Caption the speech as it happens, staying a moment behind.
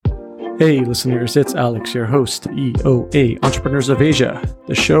Hey listeners, it's Alex, your host, EOA, Entrepreneurs of Asia,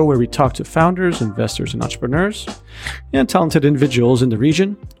 the show where we talk to founders, investors, and entrepreneurs, and talented individuals in the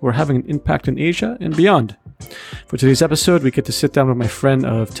region who are having an impact in Asia and beyond. For today's episode, we get to sit down with my friend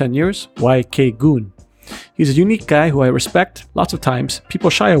of 10 years, YK Goon. He's a unique guy who I respect. Lots of times,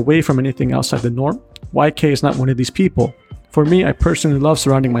 people shy away from anything outside the norm. YK is not one of these people. For me, I personally love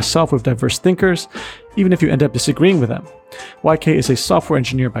surrounding myself with diverse thinkers, even if you end up disagreeing with them. YK is a software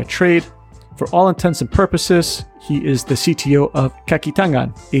engineer by trade. For all intents and purposes, he is the CTO of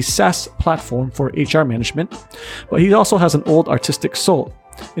Kakitangan, a SaaS platform for HR management, but he also has an old artistic soul.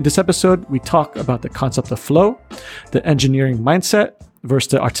 In this episode, we talk about the concept of flow, the engineering mindset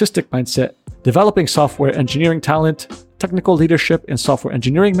versus the artistic mindset, developing software engineering talent, technical leadership in software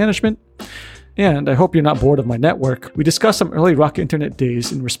engineering management, and I hope you're not bored of my network. We discuss some early Rocket Internet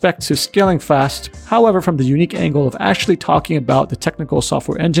days in respect to scaling fast, however, from the unique angle of actually talking about the technical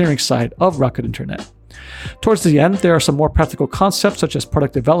software engineering side of Rocket Internet. Towards the end, there are some more practical concepts such as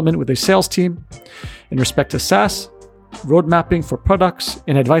product development with a sales team, in respect to SaaS, road mapping for products,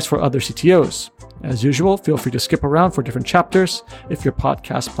 and advice for other CTOs. As usual, feel free to skip around for different chapters if your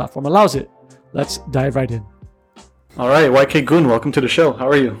podcast platform allows it. Let's dive right in. All right, YK Goon, welcome to the show. How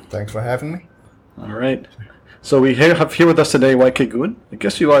are you? Thanks for having me. All right. So we have here with us today YK Goon. I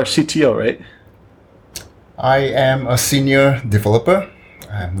guess you are CTO, right? I am a senior developer.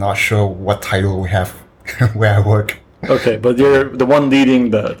 I'm not sure what title we have where I work. Okay, but you're the one leading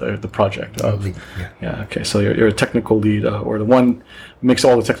the project. Yeah. Okay, so you're a technical lead or the one who makes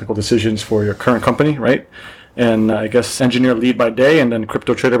all the technical decisions for your current company, right? And I guess engineer lead by day and then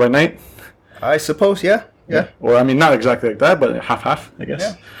crypto trader by night? I suppose, yeah. Or I mean, not exactly like that, but half, I guess.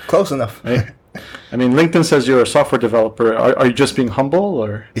 Yeah, close enough. Right? I mean, LinkedIn says you're a software developer. Are you just being humble,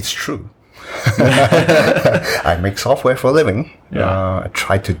 or? It's true. I make software for a living. Yeah. I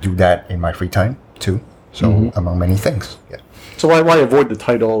try to do that in my free time too. So among many things. Yeah. So why avoid the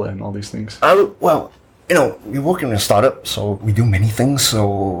title and all these things? Well, we work in a startup, so we do many things.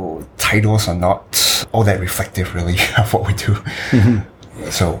 So titles are not all that reflective, really, of what we do.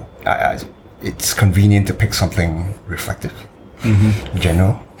 So it's convenient to pick something reflective,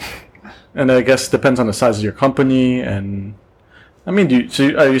 general. And I guess it depends on the size of your company. And I mean,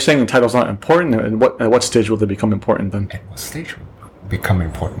 are you saying the title's not important? And at what stage will they become important then? At what stage will it become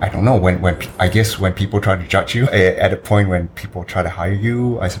important? I don't know. When people try to judge you, at a point when people try to hire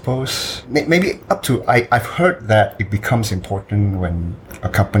you, I suppose. Maybe up to, I've heard that it becomes important when a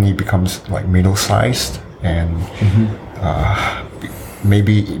company becomes like middle-sized and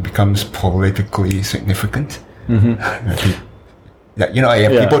maybe it becomes politically significant.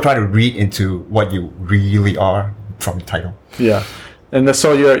 People try to read into what you really are from the title. Yeah. And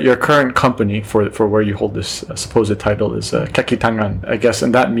so your current company for where you hold this supposed title is Kakitangan, I guess,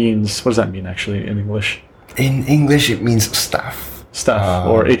 and that means, what does that mean actually in English? In English, it means staff. Staff,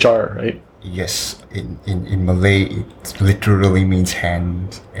 or HR, right? Yes. In Malay, it literally means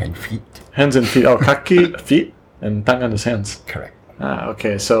hands and feet. Hands and feet. Oh, kaki, feet, and tangan is hands. Correct.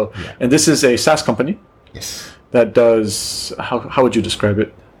 Okay. So, and this is a SaaS company? Yes. That does, how would you describe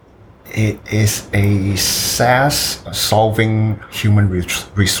it? It is a SaaS solving human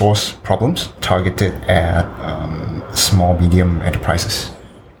resource problems targeted at small, medium enterprises.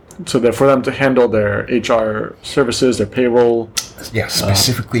 So for them to handle their HR services, their payroll? Yeah,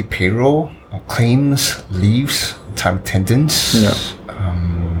 specifically payroll, claims, leaves, time attendance.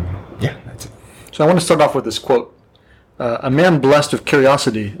 That's it. So I want to start off with this quote. A man blessed with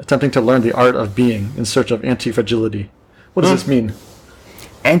curiosity, attempting to learn the art of being in search of anti-fragility. What does this mean?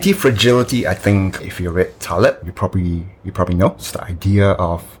 Anti-fragility, I think, if you read Taleb, you probably know. It's the idea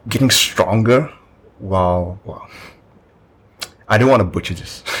of getting stronger while I don't want to butcher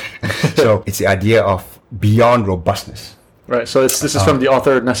this. So it's the idea of beyond robustness. Right. So this is from the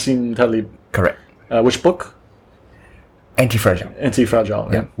author Nassim Taleb. Correct. Which book? Anti-Fragile. Anti-Fragile.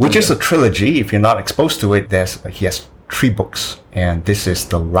 Yeah. Which is a trilogy. If you're not exposed to it, he has 3 books, and this is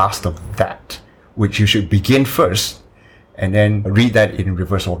the last of that, which you should begin first and then read that in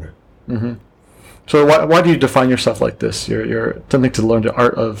reverse order. So why do you define yourself like this? You're attempting to learn the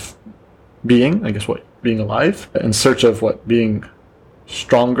art of being, I guess, being alive, in search of being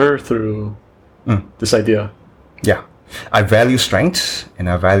stronger through this idea. Yeah, I value strength and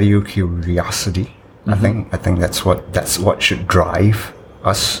I value curiosity. I think that's what should drive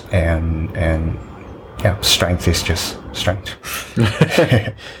us, and strength is just strength.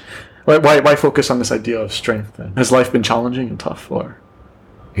 Why focus on this idea of strength then? Has life been challenging and tough, or?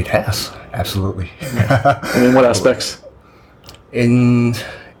 It has, absolutely. And in what aspects? In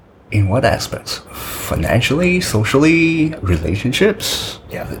what aspects? Financially, socially, relationships.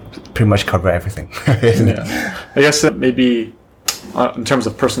 Yeah, pretty much cover everything. Yeah. I guess that maybe in terms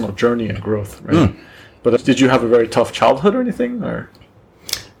of personal journey and growth, right? But did you have a very tough childhood or anything? Or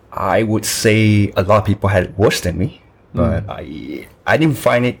I would say a lot of people had it worse than me, but I didn't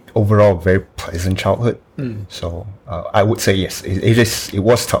find it overall a very pleasant childhood. So I would say yes, it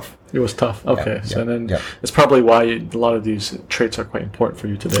was tough. It was tough. Okay, Yeah, so yeah, then yeah. it's probably why a lot of these traits are quite important for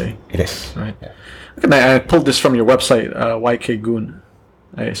you today, It is. right? Yeah. And I pulled this from your website, YK Goon.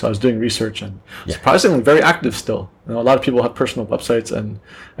 Right, so I was doing research and surprisingly very active still. You know, a lot of people have personal websites, and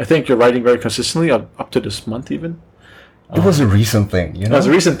I think you're writing very consistently up to this month even. It was a recent thing, you know. That's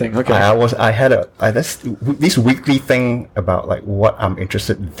a recent thing. Okay. I had this weekly thing about like what I'm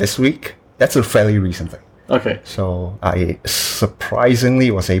interested in this week. That's a fairly recent thing. Okay. So I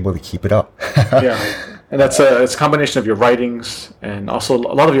surprisingly was able to keep it up. Yeah. And it's a combination of your writings and also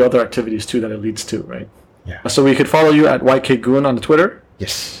a lot of your other activities too that it leads to, right? Yeah. So we could follow you at YK Goon on the Twitter.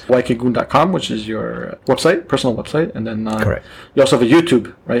 Yes. YKGoon.com, which is your website, personal website, and then Correct. You also have a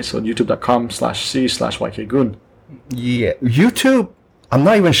YouTube, right? So youtube.com/c/YKGoon. Yeah. YouTube, I'm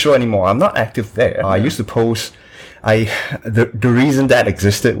not even sure anymore. I'm not active there. I used to post. The reason that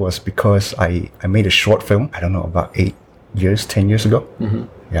existed was because I made a short film. I don't know, about 10 years ago.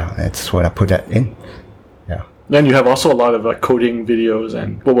 Yeah, that's when I put that in. Yeah. Then you have also a lot of coding videos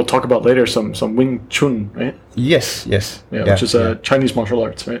and what we'll talk about later, some Wing Chun, right? Yes. Yeah, which is Chinese martial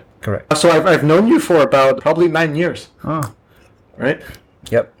arts, right? Correct. So I've known you for about probably 9 years, right?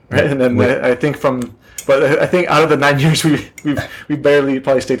 Yep. Right, and then I think I think out of the 9 years we barely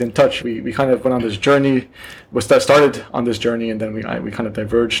probably stayed in touch. We kind of went on this journey, started on this journey, and then we kind of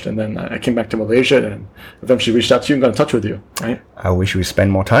diverged, and then I came back to Malaysia and eventually reached out to you and got in touch with you, right? I wish we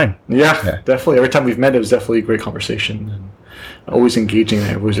spend more time. Yeah, definitely. Every time we've met, it was definitely a great conversation and always engaging.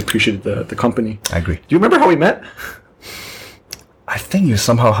 I always appreciated the company. I agree. Do you remember how we met? I think you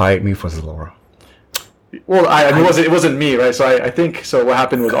somehow hired me for Zalora. Well, I mean, it wasn't me, right? So I think so. What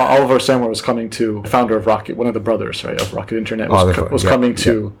happened was Oliver Samwer was coming to, the founder of Rocket, one of the brothers, right, of Rocket Internet, was coming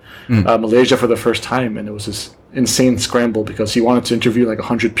to Malaysia for the first time, and it was this insane scramble because he wanted to interview like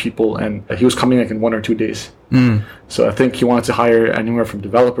 100 people, and he was coming like in 1 or 2 days. So I think he wanted to hire anywhere from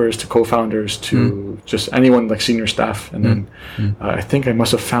developers to co-founders to just anyone like senior staff, and then I think I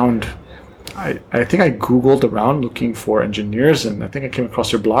must have found. I think I Googled around looking for engineers, and I think I came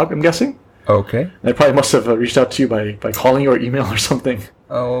across your blog, I'm guessing. Okay. And I probably must have reached out to you by calling you or email or something.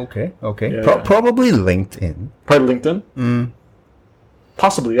 Oh, okay. Yeah. Probably LinkedIn. Probably LinkedIn?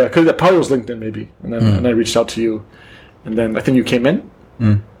 Possibly, yeah. Because that probably was LinkedIn, maybe. And then and I reached out to you. And then I think you came in.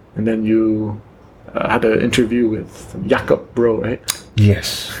 And then you had an interview with Jakob Bro, right?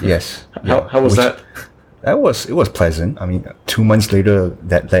 Yes. How was that? It was pleasant. I mean, 2 months later,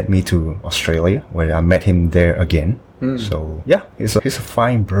 that led me to Australia, where I met him there again. So yeah, he's a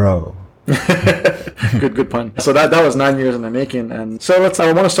fine bro. Good pun. So that was 9 years in the making, and so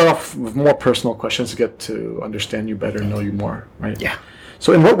I want to start off with more personal questions to get to understand you better, know you more, right? Yeah.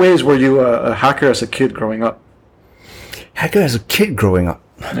 So in what ways were you a hacker as a kid growing up? Hacker as a kid growing up?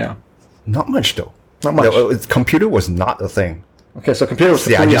 Yeah. Not much though. Not much. Computer was not a thing. Okay, so computer was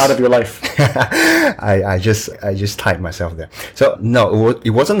completely out of your life. I just tied myself there. So no, it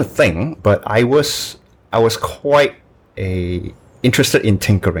wasn't a thing, but I was quite interested in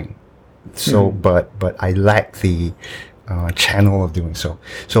tinkering. So, but I lacked the channel of doing so.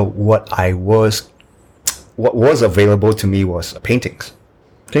 So what was available to me was paintings.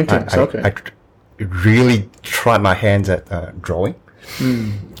 Paintings, okay. I really tried my hands at drawing.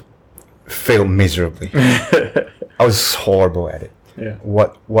 Failed miserably. I was horrible at it. Yeah.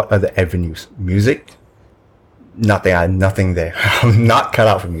 What are the avenues? Music? Nothing. I had nothing there. I'm not cut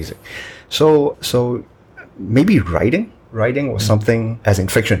out for music. So maybe writing. Writing was something, as in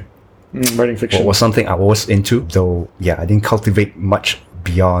fiction. Writing fiction was something I was into, though. Yeah, I didn't cultivate much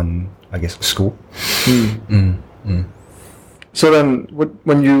beyond, I guess, school. So then, I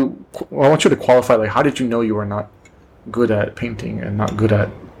want you to qualify. Like, how did you know you were not good at painting and not good at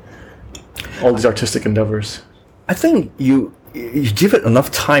all these artistic endeavors? I think you give it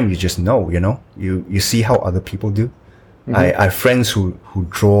enough time, you just know. You see how other people do. I have friends who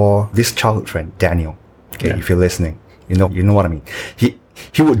draw. This childhood friend, Daniel. Okay, if you're listening, you know what I mean.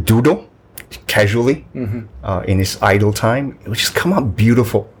 He would doodle casually in his idle time. It would just come out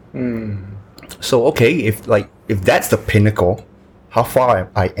beautiful. So okay, if that's the pinnacle, how far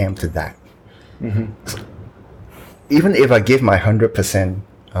I am to that? So, even if I give my 100%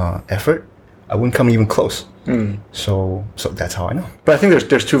 effort, I wouldn't come even close. So that's how I know. But I think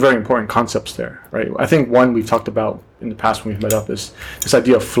there's two very important concepts there, right? I think one we've talked about in the past when we've met up is this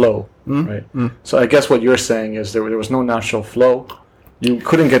idea of flow, right? So I guess what you're saying is there was no natural flow, you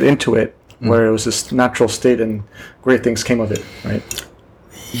couldn't get into it, where it was this natural state and great things came of it, right?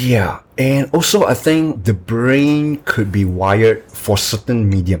 Yeah, and also I think the brain could be wired for certain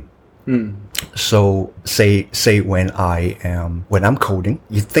medium. So say when I'm coding,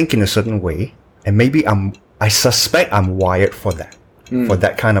 you think in a certain way, and maybe I suspect I'm wired for that, for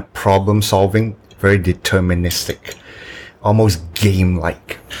that kind of problem solving, very deterministic, almost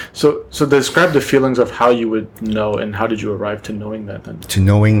game-like. So describe the feelings of how you would know, and how did you arrive to knowing that then? To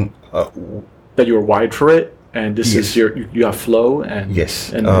knowing That you were wired for it, and this Yes. is you have flow, and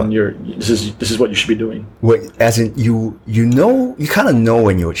Yes. and this is what you should be doing. as in you kind of know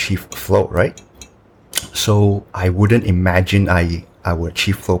when you achieve flow, right? So I wouldn't imagine I would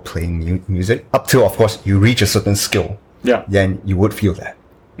achieve flow playing music up till, of course, you reach a certain skill. Yeah. Then you would feel that.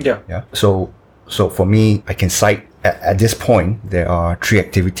 Yeah. Yeah. So for me, I can cite at this point there are 3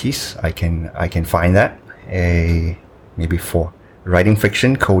 activities I can find that maybe 4: writing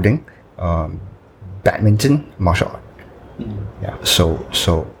fiction, coding, badminton, martial art. Yeah.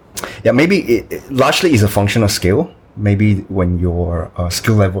 So yeah, maybe it largely is a function of skill. Maybe when your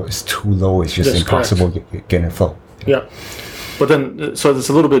skill level is too low, it's just That's impossible to get in flow. Yeah. But then, so it's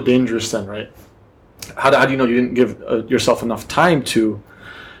a little bit dangerous then, right? How do you know you didn't give yourself enough time to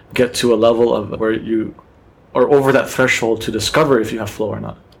get to a level of where you are over that threshold to discover if you have flow or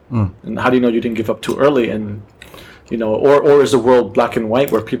not? And how do you know you didn't give up too early? And or is the world black and white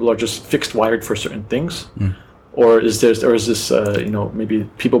where people are just fixed wired for certain things? Or is this maybe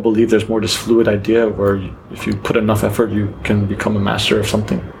people believe there's more this fluid idea where if you put enough effort you can become a master of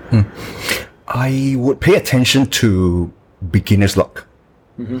something? I would pay attention to beginner's luck.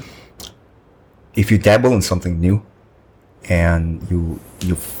 If you dabble in something new and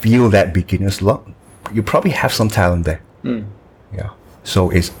you feel that beginner's luck, you probably have some talent there. Yeah. So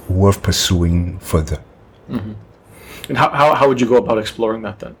it's worth pursuing further. And how would you go about exploring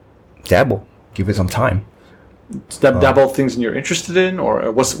that then? Dabble. Give it some time. Dabble things you're interested in,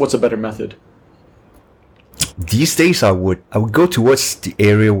 or what's a better method? These days, I would go towards the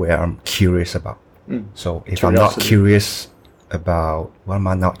area where I'm curious about. So if I'm not Curiosity. curious about, what am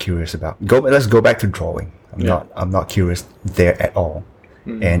I not curious about? Let's go back to drawing. I'm not curious there at all.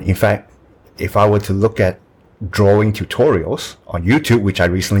 And in fact, if I were to look at drawing tutorials on YouTube, which I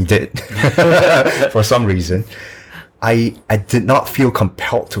recently did for some reason, I did not feel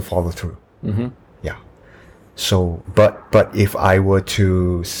compelled to follow through. Yeah. So, but if I were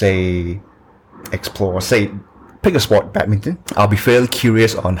to pick a sport, badminton, I'll be fairly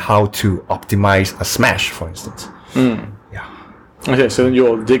curious on how to optimize a smash, for instance. Yeah. Okay, so then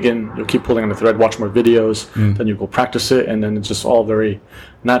you'll dig in, you'll keep pulling on the thread, watch more videos, then you go practice it, and then it's just all very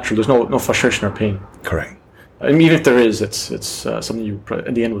natural. There's no frustration or pain. Correct. I mean, even if there is, it's something you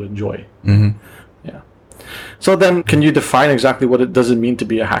in the end would enjoy. Yeah. So then, can you define exactly what it does it mean to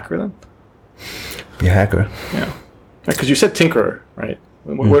be a hacker then? Be a hacker. Yeah. Because you said tinkerer, right?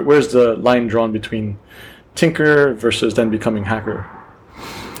 Where's the line drawn between tinker versus then becoming hacker?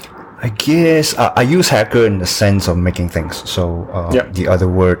 I guess I use hacker in the sense of making things. So the other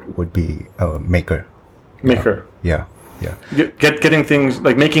word would be maker. Maker. Yeah. Getting things,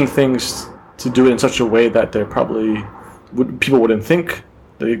 like making things to do it in such a way that they're probably people wouldn't think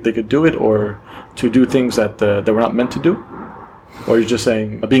they could do it, or to do things that they were not meant to do. Or you're just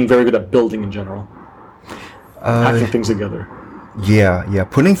saying being very good at building in general, hacking things together. Yeah.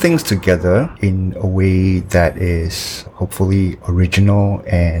 Putting things together in a way that is hopefully original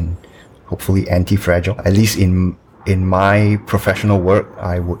and hopefully anti-fragile. At least in my professional work,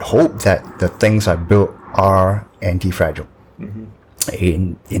 I would hope that the things I build are anti-fragile.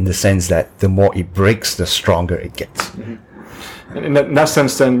 In the sense that the more it breaks, the stronger it gets. And in that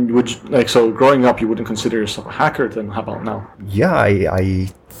sense, then, so growing up, you wouldn't consider yourself a hacker. Then how about now? Yeah, I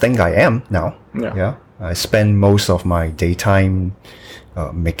think I am now. Yeah. I spend most of my daytime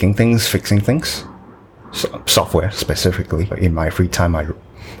making things, fixing things, software specifically. In my free time, I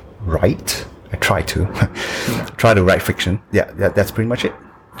write. I try to write fiction. Yeah, that's pretty much it.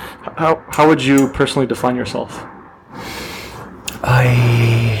 How would you personally define yourself?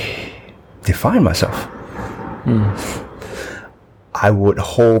 I define myself. I would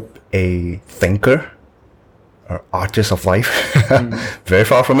hope a thinker or artist of life. Very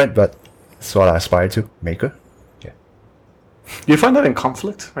far from it, but it's what I aspire to. Maker. Yeah. Do you find that in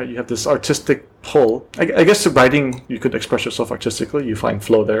conflict? Right, you have this artistic pull. I guess writing, you could express yourself artistically. You find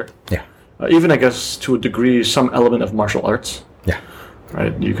flow there. Yeah. Even I guess to a degree, some element of martial arts. Yeah.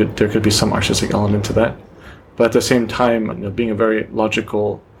 Right. There could be some artistic element to that, but at the same time, being a very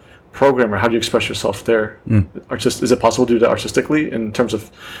logical programmer, how do you express yourself there? Is it possible to do that artistically in terms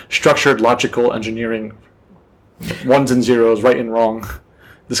of structured, logical engineering ones and zeros, right and wrong,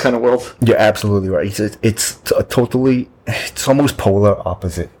 this kind of world. You're absolutely right. It's almost polar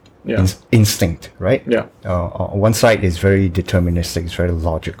opposite. Yeah. Instinct, right? Yeah. On one side is very deterministic, it's very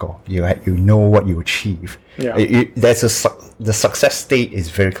logical. You know what you achieve. Yeah. The success state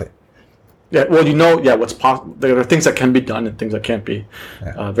is very clear. Yeah, well, what's possible. There are things that can be done and things that can't be.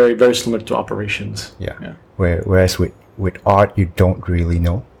 Yeah. Very, very similar to operations. Yeah. Whereas with art, you don't really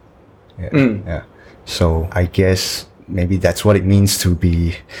know. Yeah. So I guess maybe that's what it means to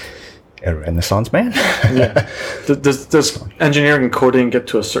be a Renaissance man. Yeah. Does engineering and coding get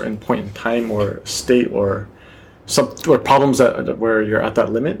to a certain point in time or state or problems where you're at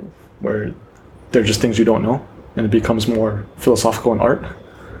that limit, where they're just things you don't know, and it becomes more philosophical in art?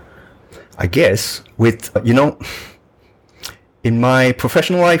 I guess with, in my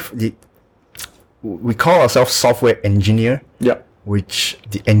professional life, we call ourselves software engineer. Yeah. Which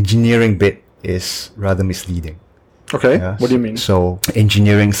the engineering bit is rather misleading. Okay. Yeah? What do you mean? So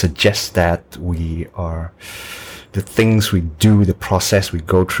engineering suggests that the things we do, the process we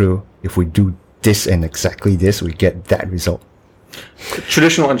go through, if we do this and exactly this, we get that result.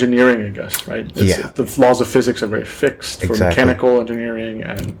 Traditional engineering, I guess, right? The laws of physics are very fixed for mechanical engineering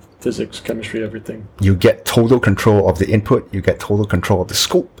and physics, chemistry, everything. You get total control of the input, you get total control of the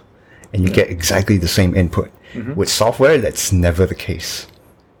scope, and you get exactly the same input. Mm-hmm. With software, that's never the case.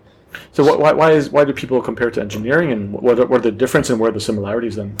 So why do people compare it to engineering, and what are the difference and where are the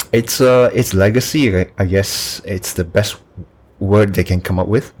similarities then? It's legacy, I guess. It's the best word they can come up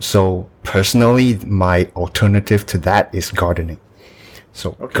with. So personally, my alternative to that is gardening.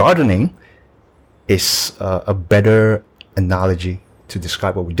 So gardening is a better analogy to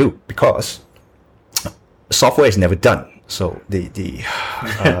describe what we do, because software is never done. So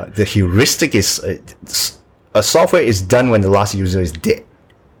the heuristic is a software is done when the last user is dead.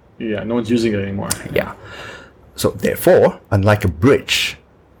 Yeah, no one's using it anymore. Yeah. So therefore, unlike a bridge,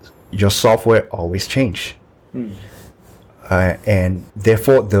 your software always change. And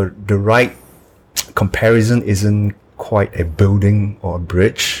therefore, the right comparison isn't quite a building or a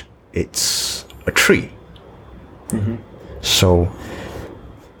bridge. It's a tree. Mm-hmm. So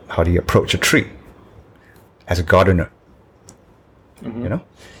how do you approach a tree as a gardener? Mm-hmm.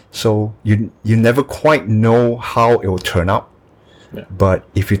 So you never quite know how it will turn out. Yeah. But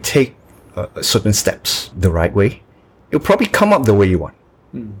if you take certain steps the right way, it'll probably come up the way you want.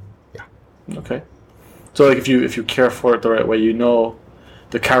 Yeah. Okay. So like if you care for it the right way, you know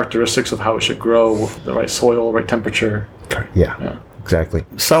the characteristics of how it should grow, the right soil, right temperature. Yeah. Exactly.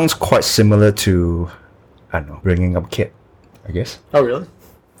 Sounds quite similar to, I don't know, bringing up a kid, I guess. Oh, really?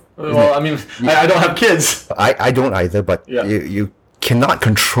 Well, I mean, I don't have kids. I don't either, but you cannot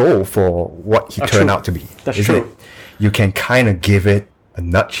control for what he turned out to be. That's true. You can kind of give it a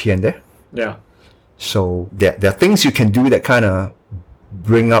nudge here and there. Yeah. So there are things you can do that kind of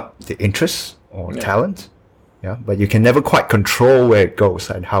bring up the interest or talent. Yeah. But you can never quite control where it goes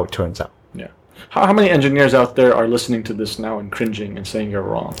and how it turns out. Yeah. How many engineers out there are listening to this now and cringing and saying you're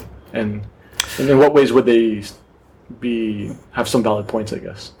wrong? And in what ways would they have some valid points, I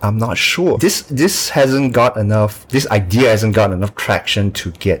guess? I'm not sure. This idea hasn't got enough traction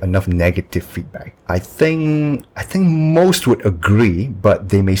to get enough negative feedback. I think most would agree, but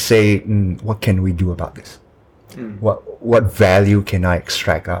they may say, what can we do about this? What value can I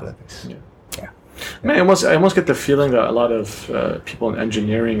extract out of this? Yeah. I almost get the feeling that a lot of people in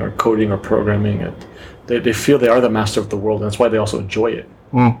engineering or coding or programming, they feel they are the master of the world, and that's why they also enjoy it.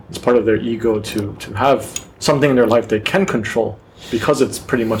 It's part of their ego to have something in their life they can control, because it's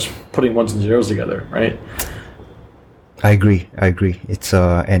pretty much putting ones and zeros together, right? I agree. It's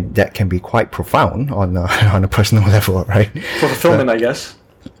and that can be quite profound on a personal level, right? For fulfillment, I guess.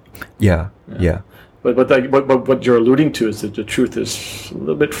 Yeah. But what you're alluding to is that the truth is a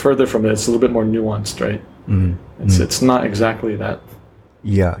little bit further from it. It's a little bit more nuanced, right? It's not exactly that.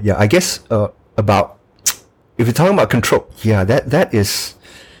 Yeah. I guess about, if you're talking about control,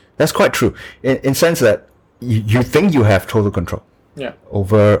 that's quite true. In sense that you think you have total control. Yeah.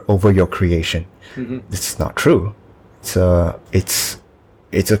 Over your creation. Mm-hmm. It's not true. It's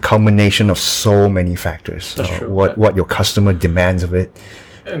a culmination of so many factors. That's true. What your customer demands of it.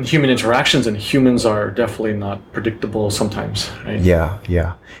 And human interactions, and humans are definitely not predictable sometimes, right?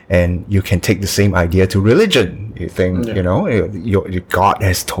 Yeah. And you can take the same idea to religion. You think, your God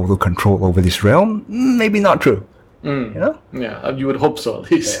has total control over this realm? Maybe not true. Yeah, you would hope so, at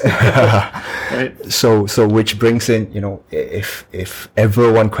least. Right? So which brings in, if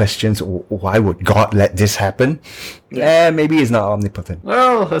everyone questions why would God let this happen, maybe he's not omnipotent.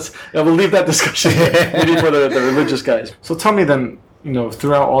 Well, we'll leave that discussion maybe for the religious guys. So tell me then,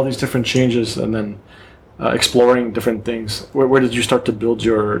 throughout all these different changes, and then exploring different things. Where did you start to build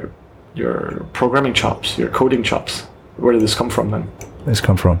your programming chops, your coding chops? Where did this come from then? Where did this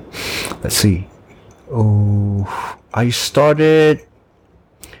come from? Let's see. Oh, I started.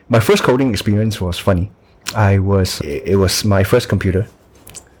 My first coding experience was funny. It was my first computer.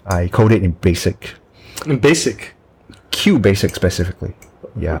 I coded in BASIC. In BASIC? QBasic specifically.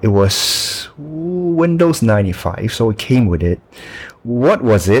 Yeah, it was Windows 95, so it came with it. What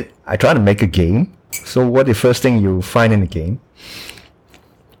was it? I tried to make a game. So what the first thing you find in the game?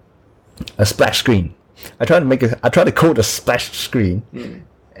 A splash screen. I tried to code a splash screen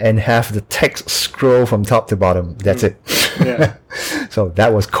and have the text scroll from top to bottom. That's it. Yeah. So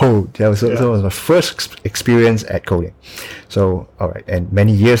that was code. That was my first experience at coding. So all right, and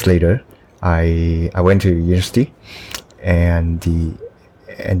many years later, I went to university, and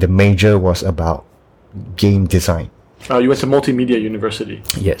the major was about game design. Oh, you went to Multimedia University.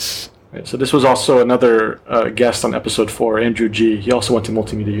 Yes. Right, so this was also another guest on episode 4, Andrew G. He also went to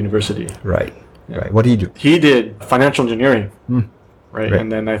Multimedia University. Right. Yeah. Right. What did he do? He did financial engineering. Right.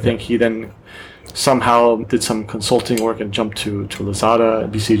 And then I think he then somehow did some consulting work and jumped to Lazada,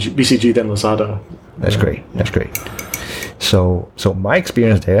 BCG, then Lazada. That's great. That's great. So my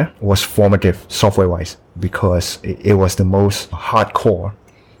experience there was formative software-wise because it was the most hardcore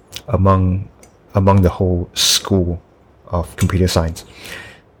among the whole school of computer science.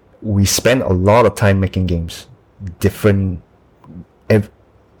 We spent a lot of time making games, different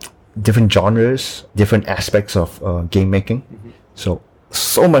genres, different aspects of game making. So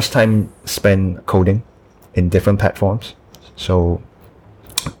much time spent coding in different platforms. So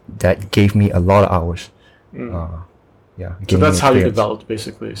that gave me a lot of hours. So that's how you developed,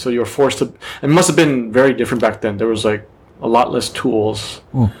 basically. So you were forced to. It must have been very different back then. There was like a lot less tools,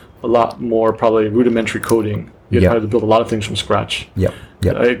 a lot more probably rudimentary coding. You had to build a lot of things from scratch.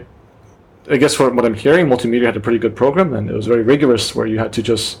 I guess from what I'm hearing, Multimedia had a pretty good program, and it was very rigorous, where you had to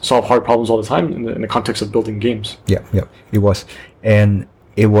just solve hard problems all the time in the context of building games. Yeah, it was, and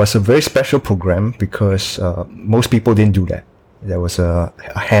it was a very special program because most people didn't do that. There was a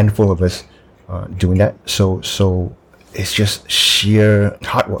handful of us doing that. So it's just sheer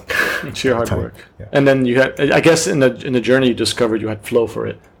hard work. Sheer hard work. Yeah. And then you had, I guess, in the journey, you discovered you had flow for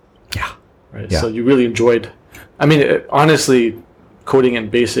it. Yeah. Right. Yeah. So you really enjoyed. I mean, honestly, coding in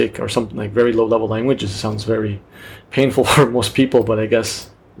BASIC or something like very low level languages sounds very painful for most people, but I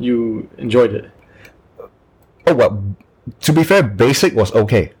guess you enjoyed it. Oh well, to be fair, BASIC was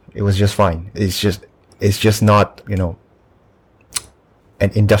okay. It was just fine. It's just not, an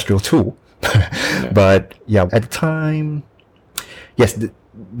industrial tool. But yeah, at the time, yes,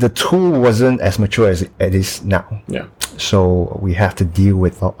 the tool wasn't as mature as it is now. Yeah. So we have to deal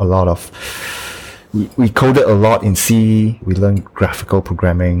with a lot of. We coded a lot in C. We learned graphical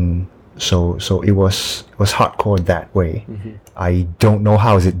programming. So it was hardcore that way. I don't know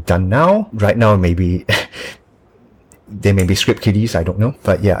how is it done now. Right now, maybe there may be script kiddies. I don't know.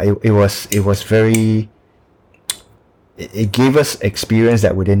 But yeah, it was very. It gave us experience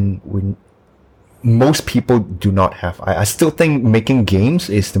that most people do not have. I still think making games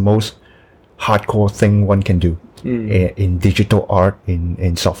is the most hardcore thing one can do in digital art,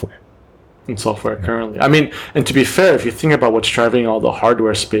 in software. In software currently. I mean, and to be fair, if you think about what's driving all the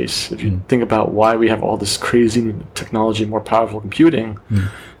hardware space, if you think about why we have all this crazy new technology, more powerful computing,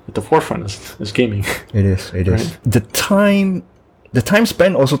 at the forefront is gaming. It is. Right? The time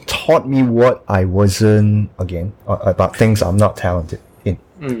spent also taught me what I wasn't, again, about things I'm not talented in.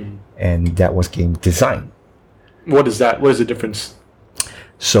 And that was game design. What is that? What is the difference?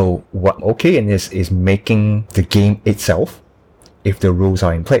 So what I'm okay in is making the game itself if the rules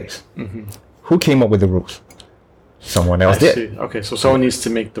are in place. Who came up with the rules? Someone else did. See. Okay, so someone needs to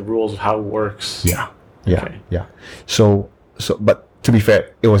make the rules of how it works. Yeah. So but to be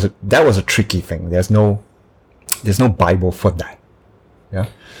fair, that was a tricky thing. There's no Bible for that. Yeah.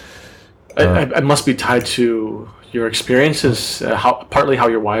 It must be tied to your experiences, partly how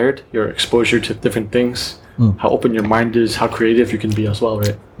you're wired, your exposure to different things, how open your mind is, how creative you can be as well,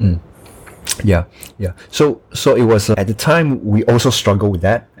 right? Yeah. So it was at the time we also struggled with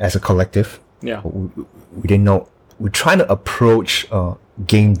that as a collective. Yeah. We didn't know. We're trying to approach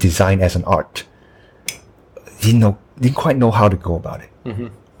game design as an art. Didn't quite know how to go about it.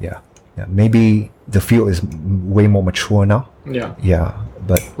 Yeah. Maybe the field is way more mature now. Yeah,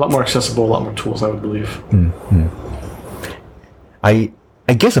 but a lot more accessible, a lot more tools, I would believe. I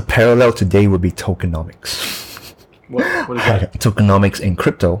guess a parallel today would be tokenomics. What is that? Tokenomics in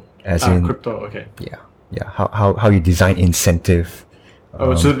crypto, as in crypto. Okay. Yeah. How you design incentive.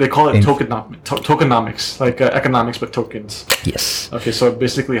 So they call it tokenomics, like economics but tokens. Yes. Okay, so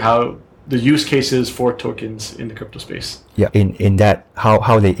basically how the use cases for tokens in the crypto space. Yeah, in that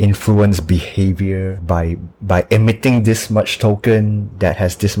how they influence behavior by emitting this much token that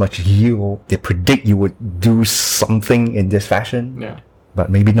has this much yield. They predict you would do something in this fashion, Yeah. but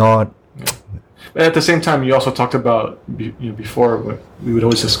maybe not. But at the same time, you also talked about, before what we would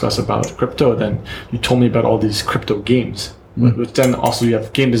always discuss about crypto. Then you told me about all these crypto games, which then also you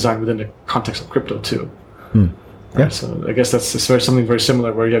have game design within the context of crypto too. Yeah. So I guess that's something very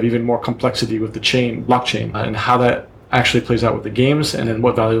similar, where you have even more complexity with the blockchain, and how that actually plays out with the games, and then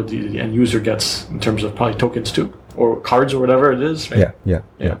what value the end user gets in terms of probably tokens too, or cards or whatever it is. Right? Yeah.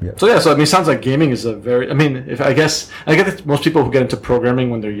 So I mean, it sounds like gaming is a very. I mean, I guess that most people who get into programming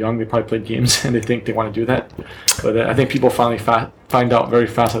when they're young, they probably play games and they think they want to do that, but I think people finally find out very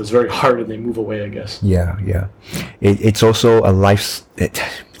fast that it's very hard and they move away, I guess. Yeah. It's also a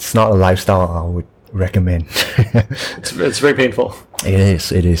it's not a lifestyle I would recommend. It's very painful.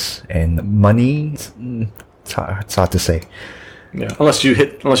 It is, and money. It's hard to say. Yeah, unless you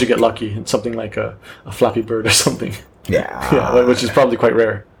get lucky in something like a Flappy Bird or something. Yeah, which is probably quite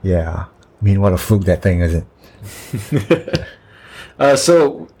rare. Yeah, I mean, what a fluke that thing is!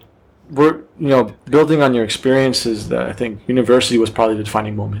 So we're building on your experiences. That I think university was probably the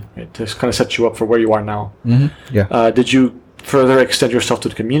defining moment, right, to kind of set you up for where you are now. Yeah. Did you further extend yourself to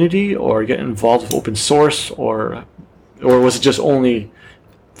the community, or get involved with open source, or was it just only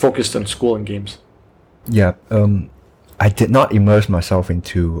focused on school and games? Yeah. I did not immerse myself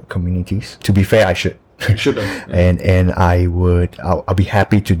into communities. To be fair, I should. You should have. Yeah. And I'll be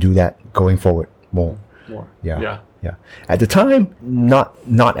happy to do that going forward more. Yeah. At the time,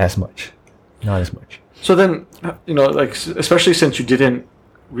 not as much. So then, like, especially since you didn't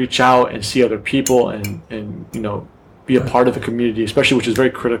reach out and see other people and be a part of the community, especially, which is very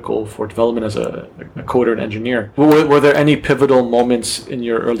critical for development as a coder and engineer. Were there any pivotal moments in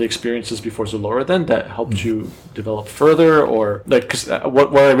your early experiences before Zalora then that helped you develop further, or like, because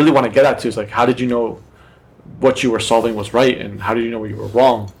what I really want to get at too is like, how did you know what you were solving was right, and how did you know you were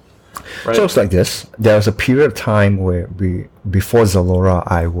wrong? Right? So it's like this. There was a period of time where before Zalora,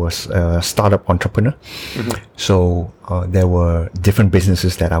 I was a startup entrepreneur. So there were different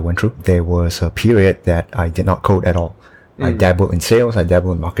businesses that I went through. There was a period that I did not code at all. I dabbled in sales. I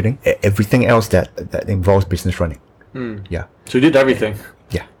dabbled in marketing. Everything else that involves business running. Yeah. So you did everything.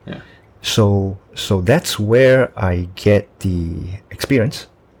 Yeah. So that's where I get the experience.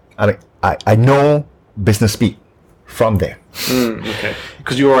 I mean, I know business speak from there. Okay.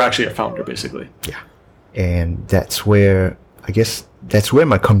 Because you were actually a founder, basically. Yeah. And that's where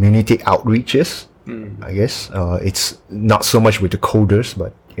my community outreach is. I guess it's not so much with the coders,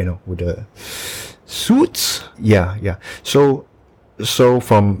 but with the suits. Yeah. So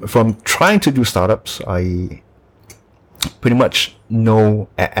from trying to do startups, I pretty much know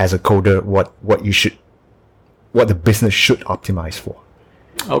as a coder what the business should optimize for.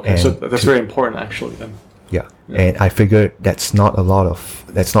 Okay, and so that's very important, actually. Then. Yeah, and I figured that's not what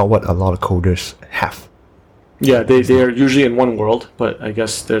a lot of coders have. Yeah, they are usually in one world, but I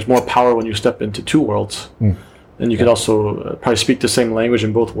guess there's more power when you step into two worlds. And you could also probably speak the same language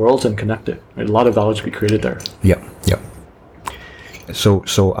in both worlds and connect it. Right? A lot of value to be created there. Yeah. So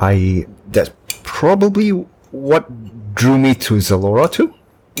that's probably what drew me to Zalora too.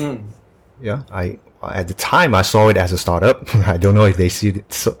 Yeah, at the time I saw it as a startup. I don't know if they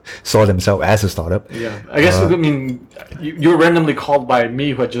saw themselves as a startup. Yeah, I guess I mean you were randomly called by me,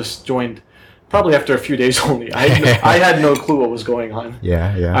 who had just joined, probably after a few days only. I had no clue what was going on.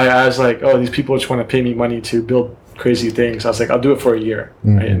 Yeah. I was like, oh, these people just want to pay me money to build crazy things. I was like, I'll do it for a year,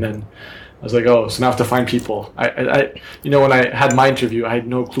 right? And then I was like, oh, so now I have to find people. I when I had my interview, I had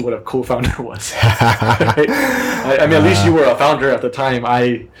no clue what a co-founder was. Right? I mean, at least you were a founder at the time.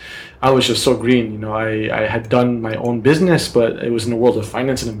 I was just so green, I had done my own business, but it was in the world of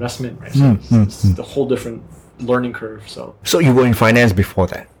finance and investment, right? So it's a whole different learning curve. So you were in finance before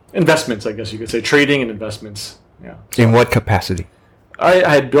that? Investments, I guess you could say, trading and investments. Yeah. So in what capacity?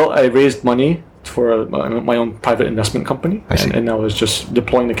 I raised money for my own private investment company, and I was just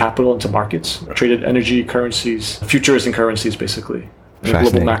deploying the capital into markets, traded energy, currencies, futures and currencies, basically. In the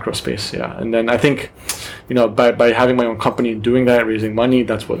global macro space, yeah. And then I think, by having my own company and doing that, raising money,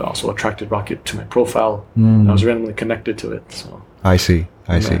 that's what also attracted Rocket to my profile. I was randomly connected to it. So I see.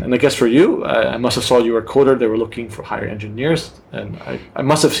 And I guess for you, I must have saw you were a coder. They were looking for higher engineers, and I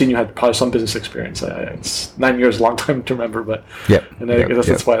must have seen you had probably some business experience. It's 9 years, a long time to remember, but I guess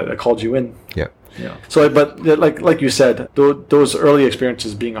that's why I called you in. Yeah. So, but like you said, those early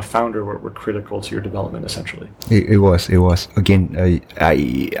experiences being a founder were critical to your development, essentially. It was. Again,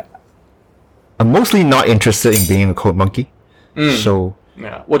 I'm mostly not interested in being a code monkey. So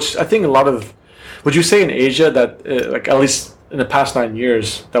Yeah, which I think a lot of, would you say in Asia that like at least in the past 9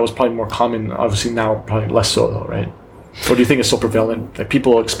 years that was probably more common? Obviously now probably less so though, right? Or do you think it's so prevalent that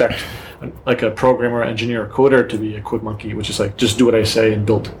people expect like a programmer, engineer, or coder to be a code monkey, which is like just do what I say and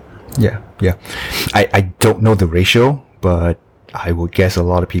build? Yeah. I don't know the ratio, but I would guess a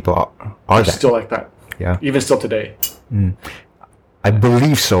lot of people are that. Still like that. Yeah. Even still today. I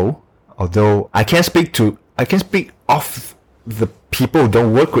believe so. Although I can speak of the people who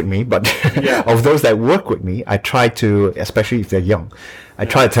don't work with me, but of those that work with me, I try to, especially if they're young, I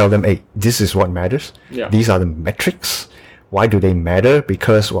try to tell them, hey, this is what matters. Yeah. These are the metrics. Why do they matter?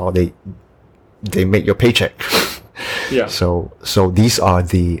 Because, well, they make your paycheck. Yeah. So these are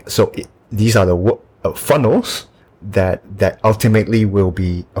the funnels that ultimately will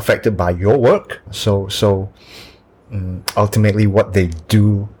be affected by your work. Ultimately what they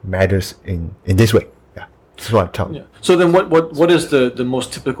do matters in this way. Yeah. That's what I'm telling. Yeah. So then what is the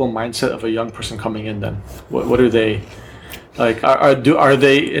most typical mindset of a young person coming in then? What are they like? Are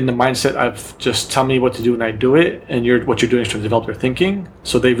they in the mindset of just tell me what to do and I do it, and what you're doing is to develop their thinking?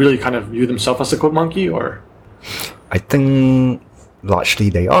 So they really kind of view themselves as a code monkey, or? I think largely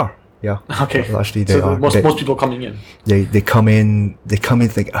they are. Yeah. Okay. Largely they are. Most people coming in. They come in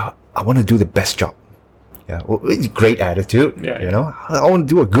think, I want to do the best job. Yeah. Well, it's a great attitude. Yeah. You know, I want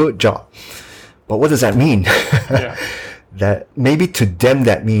to do a good job. But what does that mean? Yeah. That maybe to them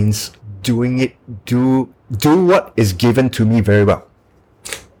that means do what is given to me very well.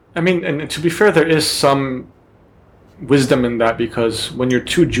 I mean, and to be fair, there is some wisdom in that, because when you're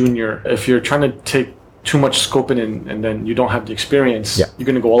too junior, if you're trying to take too much scope in and then you don't have the experience, you're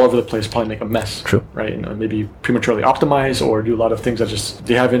going to go all over the place, probably make a mess. True. Right? And maybe prematurely optimize or do a lot of things that just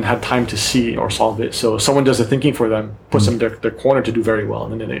they haven't had time to see or solve it. So someone does the thinking for them, puts them in their corner to do very well,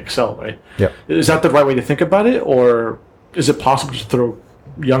 and then they excel, right? Yeah. Is that the right way to think about it? Or is it possible to throw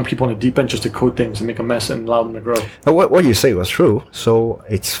young people in the deep end just to code things and make a mess and allow them to grow? What you say was true. So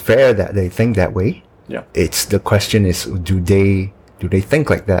it's fair that they think that way. Yeah. It's the question is, do they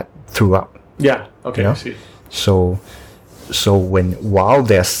think like that throughout? Yeah. Okay. You know? I see. So while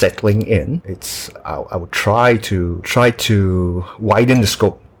they're settling in, I would try to widen the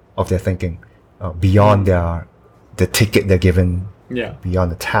scope of their thinking beyond the ticket they're given,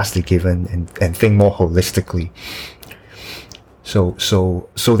 beyond the task they're given, and think more holistically. So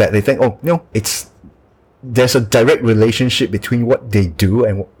that they think, there's a direct relationship between what they do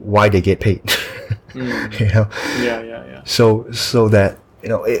and why they get paid. You know. Yeah. So that. You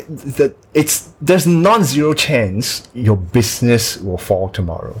know, there's non-zero chance your business will fall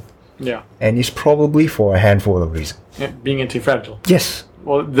tomorrow. Yeah. And it's probably for a handful of reasons. Yeah, being anti-fragile. Yes.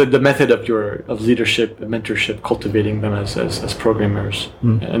 Well, the method of leadership, mentorship, cultivating them as programmers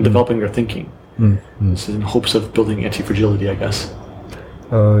and developing their thinking. This is in hopes of building anti-fragility, I guess.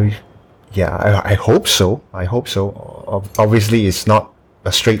 Yeah, I hope so. Obviously, it's not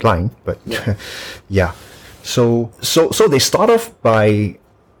a straight line, but yeah. So they start off by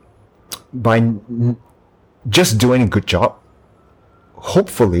just doing a good job.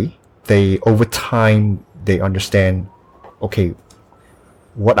 Hopefully, over time they understand, okay,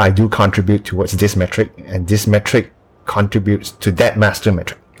 what I do contribute towards this metric, and this metric contributes to that master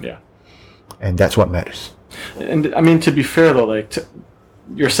metric. Yeah. And that's what matters. And I mean, to be fair though, like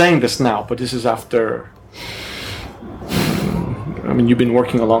you're saying this now, but this is after. I mean, you've been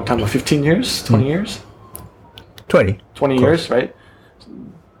working a long time, like 15 years, 20 years. 20 years, right?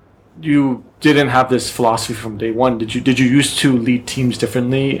 You didn't have this philosophy from day one. Did you used to lead teams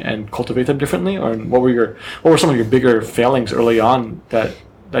differently and cultivate them differently, or what were some of your bigger failings early on that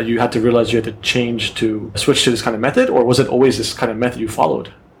you had to realize you had to change to switch to this kind of method, or was it always this kind of method you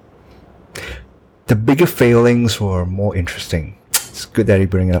followed? The bigger failings were more interesting. It's good that you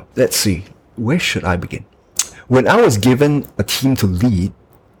bring it up. Let's see, where should I begin? When I was given a team to lead,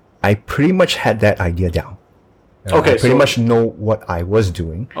 I pretty much had that idea down. I pretty much know what I was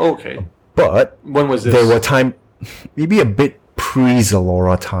doing. Okay. But when was this? There were time, maybe a bit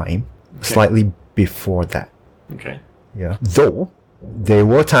pre-Zalora time, slightly before that. Okay. Yeah. Though there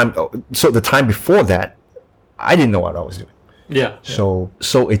were time, so the time before that, I didn't know what I was doing. Yeah. So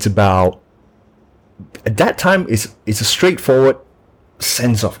it's about at that time it's a straightforward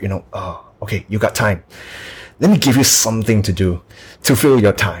sense of okay, you got time. Let me give you something to do to fill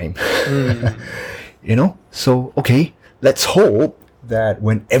your time. So okay, let's hope that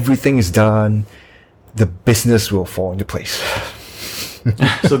when everything is done, the business will fall into place.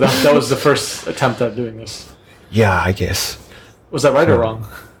 So that was the first attempt at doing this. Yeah, I guess. Was that right or wrong?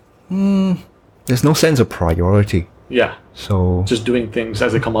 There's no sense of priority. Yeah. So just doing things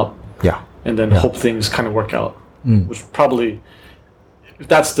as they come up. Yeah. And then hope things kind of work out, which probably if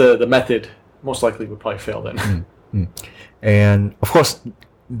that's the method, most likely would probably fail then. And of course,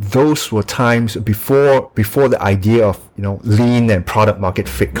 those were times before the idea of lean and product market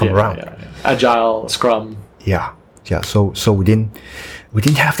fit come around. Agile, Scrum. Yeah. So we didn't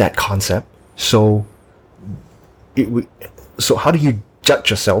have that concept. So so how do you judge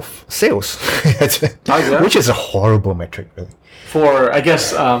yourself? Sales, which is a horrible metric, really. For, I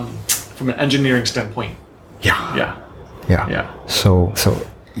guess, from an engineering standpoint. Yeah. So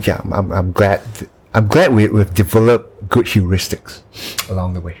yeah, I'm glad we've developed good heuristics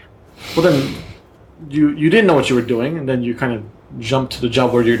along the way. Well, then you didn't know what you were doing, and then you kind of jumped to the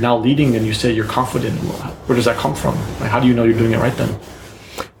job where you're now leading, and you say you're confident. Where does that come from? Like, how do you know you're doing it right then?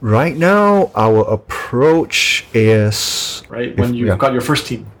 Right now, our approach is right when you got your first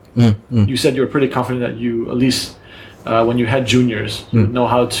team. You said you were pretty confident that you, at least when you had juniors, you know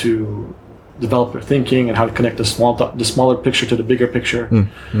how to develop their thinking and how to connect the smaller picture to the bigger picture,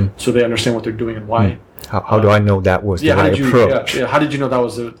 so they understand what they're doing and why. How do I know that was the right approach? How did you know that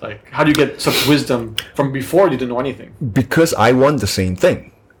was how do you get such wisdom from before you didn't know anything? Because I want the same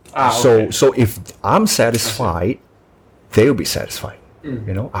thing. So if I'm satisfied, they'll be satisfied.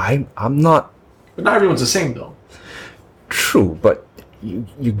 I'm not. But not everyone's the same, though. True, but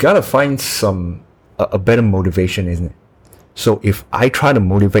you gotta find a better motivation, isn't it? So if I try to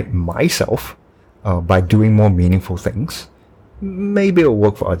motivate myself by doing more meaningful things, maybe it'll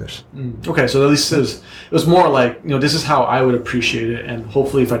work for others. Okay, so at least it was more like, this is how I would appreciate it, and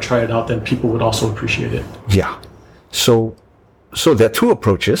hopefully if I try it out, then people would also appreciate it. Yeah. So there are two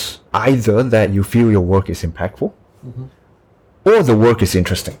approaches. Either that you feel your work is impactful, or the work is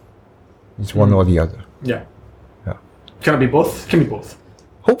interesting. It's one or the other. Yeah. Can it be both? Can be both.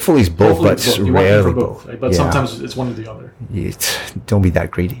 Hopefully it's both, but it's rarely both. Right? But sometimes it's one or the other. Don't be that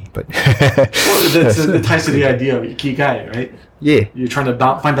greedy, but it ties to the idea of ikigai, right? Yeah. You're trying to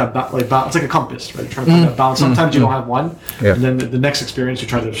find that balance. It's like a compass, right? You're trying to find that balance. Sometimes you don't have one, and then the next experience you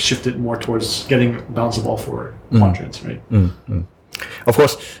try to shift it more towards getting balance of all four quadrants, right? Of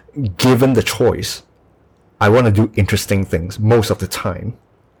course, given the choice, I want to do interesting things most of the time,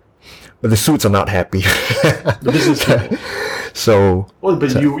 but the suits are not happy. The business people.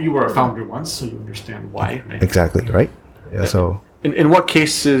 You were a founder once, so you understand why, right? Exactly, right? Yeah. So in what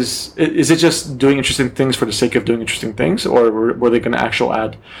cases is it just doing interesting things for the sake of doing interesting things, or were they going to actually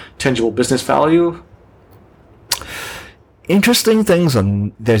add tangible business value? Interesting things,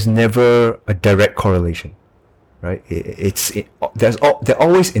 there's never a direct correlation, right? They're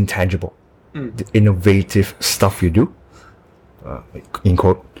always intangible. The innovative stuff you do, in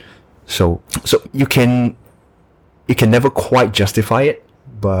quote. So you can never quite justify it,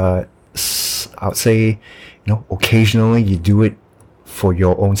 but I would say, occasionally you do it for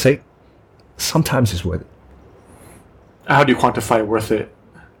your own sake. Sometimes it's worth it. How do you quantify worth it?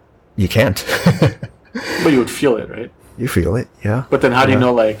 You can't. But you would feel it, right? You feel it, yeah. But then how do you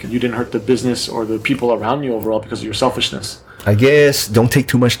know, you didn't hurt the business or the people around you overall because of your selfishness? I guess don't take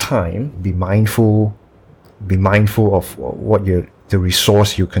too much time. Be mindful of what the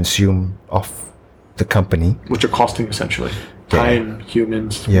resource you consume of the company, which are costing essentially time,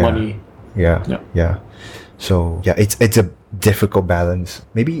 humans, money. Yeah. So it's a difficult balance.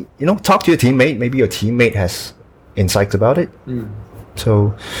 Maybe talk to your teammate. Maybe your teammate has insights about it.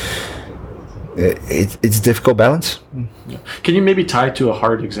 So it's a difficult balance. Can you maybe tie to a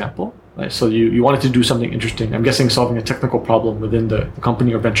hard example? So you wanted to do something interesting. I'm guessing solving a technical problem within the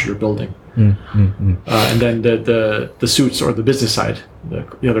company or venture you're building. And then the suits or the business side,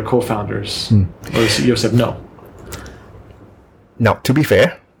 the other co-founders or the CEO said no. Now, to be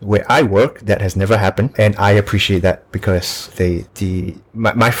fair, where I work, that has never happened, and I appreciate that because the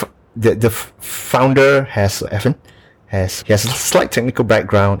founder has a slight technical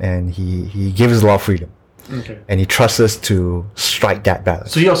background, and he gives a lot of freedom. Okay. And he trusts us to strike that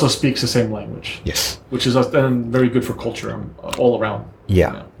balance. So he also speaks the same language. Yes. Which is then very good for culture all around.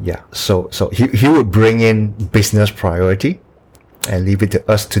 Yeah. So he would bring in business priority and leave it to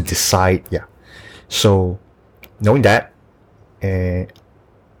us to decide. Yeah. So knowing that,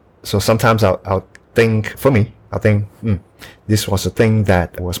 so sometimes I'll think, this was a thing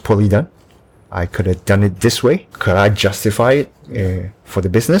that was poorly done. I could have done it this way. Could I justify it for the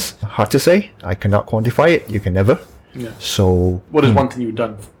business? Hard to say. I cannot quantify it. You can never. Yeah. So what is one thing you've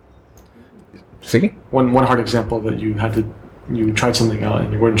done? Say one hard example that you tried something out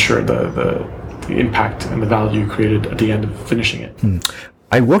and you weren't sure the impact and the value you created at the end of finishing it.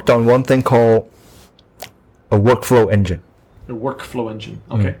 I worked on one thing called a workflow engine. A workflow engine.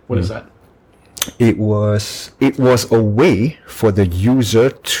 Okay. What is that? It was a way for the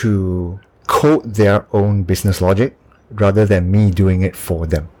user to code their own business logic rather than me doing it for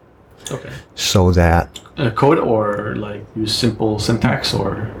them. Okay. So that Code or like use simple syntax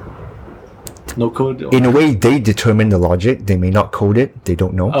or no code? Or? in a way they determine the logic. They may not code it. They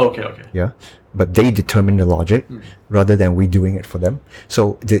don't know. Oh, okay. Yeah. But they determine the logic rather than we doing it for them.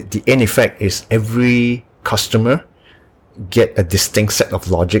 So the end effect is every customer get a distinct set of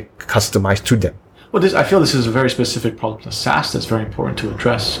logic customized to them. Well, I feel this is a very specific problem to SaaS that's very important to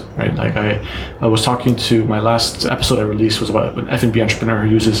address, right? Like I was talking to my last episode I released was about an F&B entrepreneur who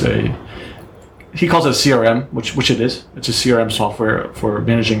uses he calls it a CRM, which it is. It's a CRM software for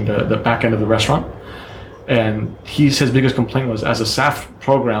managing the back end of the restaurant. And his biggest complaint was, as a SaaS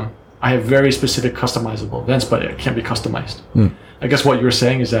program, I have very specific customizable events, but it can't be customized. I guess what you're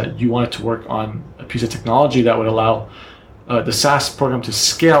saying is that you wanted to work on a piece of technology that would allow the SaaS program to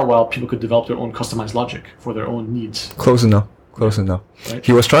scale while people could develop their own customized logic for their own needs. Close enough. Right?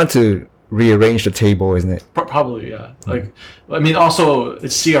 He was trying to rearrange the table, isn't it? Probably, yeah. Like, I mean, also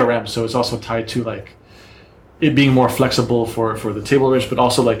it's CRM, so it's also tied to like it being more flexible for the table arrange, but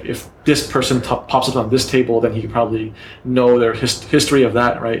also like if this person pops up on this table, then he could probably know their history of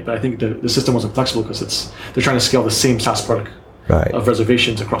that, right? But I think the system wasn't flexible because they're trying to scale the same SaaS product of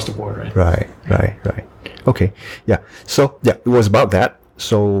reservations across the board, right? Right. Okay. Yeah. So yeah, it was about that.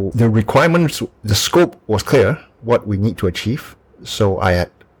 So the requirements, the scope was clear, what we need to achieve. So I had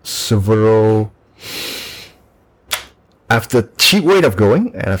several. I have the cheap way of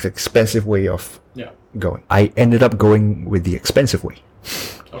going and I have the expensive way of going. I ended up going with the expensive way.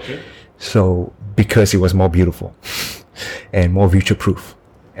 Okay. So because it was more beautiful and more future proof,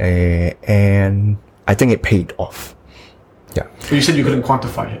 and I think it paid off. Yeah. Well, you said you couldn't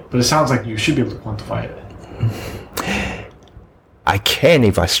quantify it, but it sounds like you should be able to quantify it. I can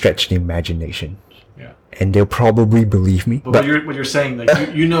if I stretch the imagination. Yeah. And they'll probably believe me. But what you're saying,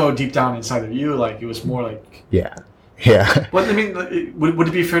 like you know deep down inside of you, like it was more like. Yeah. Well, I mean, would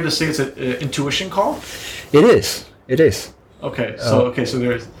it be fair to say it's an intuition call? It is. Okay. So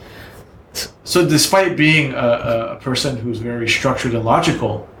So despite being a person who's very structured and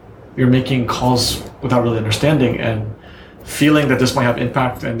logical, you're making calls without really understanding and feeling that this might have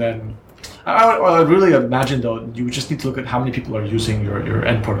impact, and then I would really imagine though you would just need to look at how many people are using your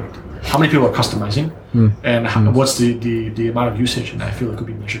end product, how many people are customizing, and what's the amount of usage, and I feel it could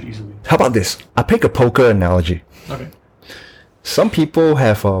be measured easily. How about this? I pick a poker analogy. Okay. Some people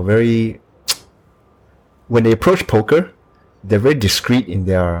have a when they approach poker, they're very discreet in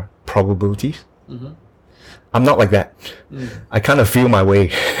their probabilities. I'm not like that. I kind of feel my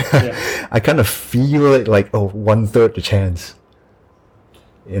way. Yeah. I kind of feel it like 1/3 the chance.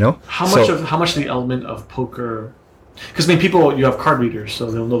 You know? How much the element of poker? Because I mean, you have card readers,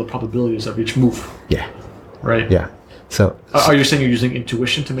 so they'll know the probabilities of each move. Yeah. Right. Yeah. So are you saying you're using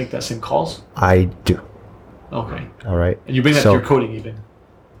intuition to make that same calls? I do. Okay. All right. And you bring that to your coding even.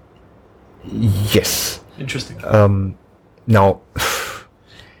 Yes. Interesting. Now,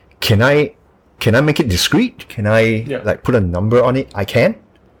 can I make it discrete? Can I put a number on it? I can.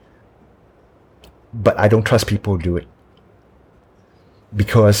 But I don't trust people who do it.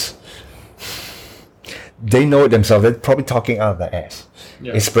 Because they know it themselves. They're probably talking out of their ass.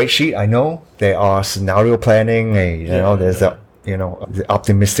 Yeah. A spreadsheet, I know there are scenario planning. There's the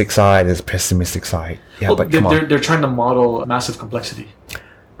optimistic side, there's pessimistic side. Yeah, well, but come on. They're trying to model massive complexity,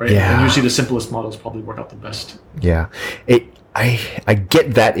 right? Yeah. And usually the simplest models probably work out the best. Yeah. I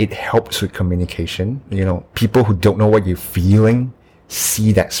get that it helps with communication. People who don't know what you're feeling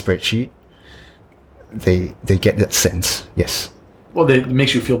see that spreadsheet. They get that sense. Yes. Well, it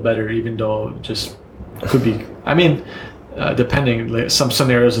makes you feel better, even though it just could be. I mean, depending, some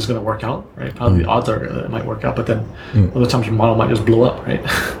scenarios is going to work out, right? Probably the odds are it might work out, but then other times your model might just blow up, right?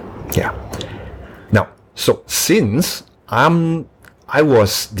 Yeah. Now, so since I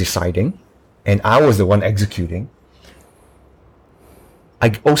was deciding, and I was the one executing,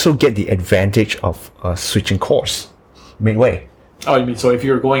 I also get the advantage of switching course midway. Oh, you mean, so if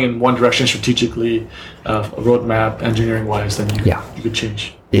you're going in one direction strategically, roadmap, engineering-wise, then you could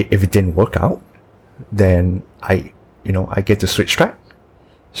change. If it didn't work out, then I get to switch track.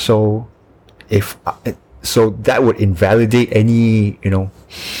 So that would invalidate any,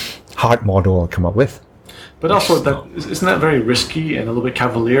 hard model I'll come up with. But also, isn't that very risky and a little bit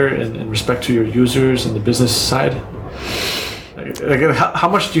cavalier in respect to your users and the business side? How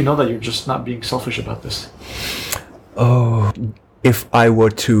much do you know that you're just not being selfish about this? Oh, if I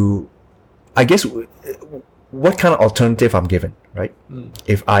were to, I guess, what kind of alternative I'm given, right?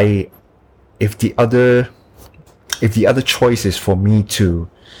 If the other choice is for me to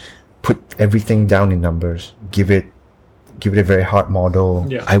put everything down in numbers, give it a very hard model,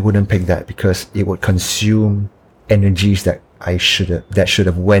 I wouldn't pick that because it would consume energies that should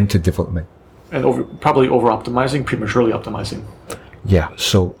have went to development. And probably over optimizing, prematurely optimizing. Yeah,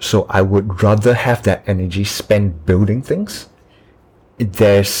 so I would rather have that energy spent building things.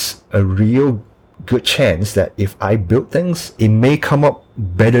 There's a real good chance that if I build things, it may come up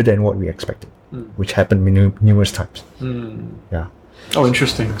better than what we expected, which happened numerous times. Yeah. Oh,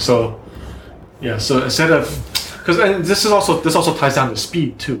 interesting. So, yeah. So instead of, because this also ties down to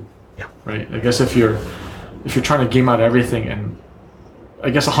speed too. Yeah. Right. I guess if you're trying to game out everything, and I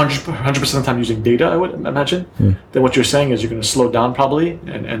guess 100% of the time using data, I would imagine, then what you're saying is you're going to slow down probably,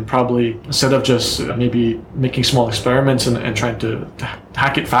 and probably instead of just maybe making small experiments and trying to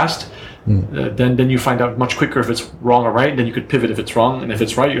hack it fast, then you find out much quicker if it's wrong or right. Then you could pivot if it's wrong, and if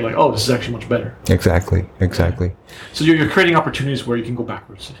it's right, you're like, oh, this is actually much better. Exactly. So you're creating opportunities where you can go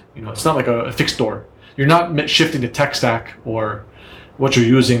backwards. It's not like a fixed door. You're not shifting the tech stack or what you're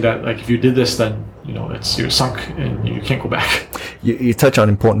using, that like if you did this, then you're sunk and you can't go back. You touch on an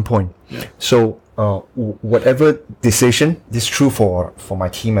important point. Yeah. So whatever decision, this is true for my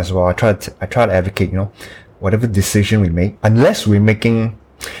team as well. I try to advocate, whatever decision we make, unless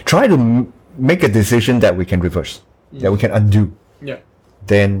try to make a decision that we can reverse, that we can undo. Yeah.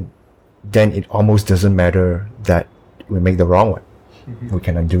 Then it almost doesn't matter that we make the wrong one. We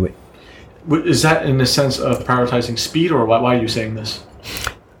can undo it. Is that in the sense of prioritizing speed, or why are you saying this?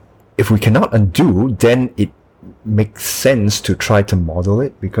 If we cannot undo, then it makes sense to try to model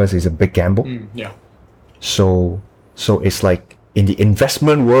it, because it's a big gamble. Yeah. So it's like in the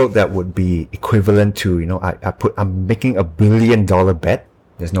investment world, that would be equivalent to, I'm making $1 billion bet.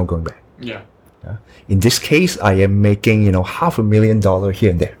 There's no going back. Yeah. In this case, I am making, $500,000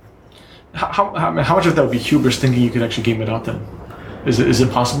 here and there. How much of that would be hubris thinking you could actually game it out then? Is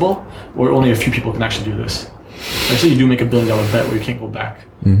it possible, or only a few people can actually do this? Like, say you do make $1 billion bet where you can't go back.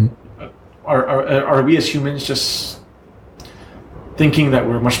 Are we as humans just thinking that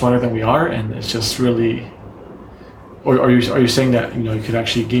we're much smarter than we are, and it's just really, or are you saying that you could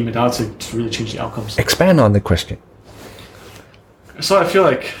actually game it out to really change the outcomes? Expand on the question. So I feel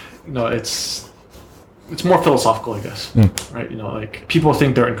like it's more philosophical, I guess, right? Like people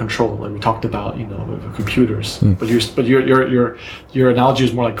think they're in control, like we talked about, with computers. But your analogy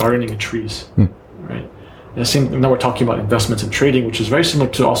is more like gardening and trees, right? And now we're talking about investments and trading, which is very similar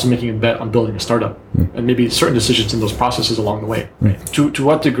to also making a bet on building a startup, and maybe certain decisions in those processes along the way. Right? To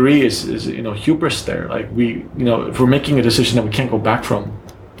what degree is hubris there? Like if we're making a decision that we can't go back from,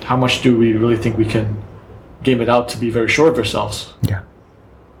 how much do we really think we can game it out to be very sure of ourselves? Yeah.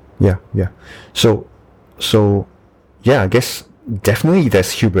 So, I guess definitely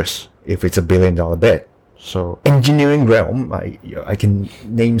there's hubris if it's $1 billion bet. So engineering realm, I can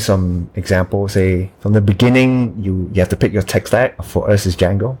name some examples. Say from the beginning, you have to pick your tech stack. For us, it's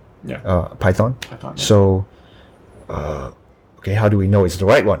Django, Python. Yeah. So, okay, how do we know it's the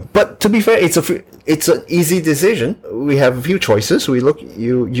right one? But to be fair, it's an easy decision. We have a few choices.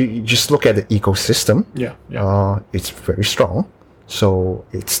 You just look at the ecosystem. Yeah. It's very strong. So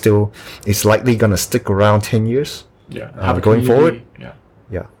it's likely gonna stick around 10 years. Yeah. Going forward.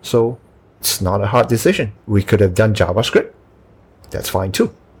 Yeah. So it's not a hard decision. We could have done JavaScript. That's fine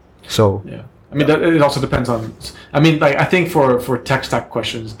too. So yeah. I mean, it also depends on. I mean, like I think for tech stack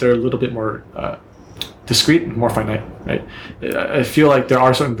questions, they're a little bit more discrete and more finite, right? I feel like there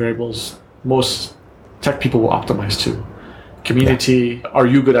are certain variables most tech people will optimize to. Community. Are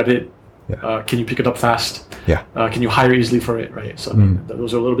you good at it? Yeah. Can you pick it up fast? Yeah. Can you hire easily for it? Right. So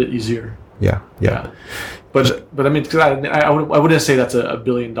those are a little bit easier. Yeah. But I mean, cause I wouldn't say that's a $1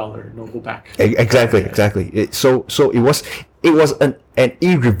 billion no go back. Exactly. So it was an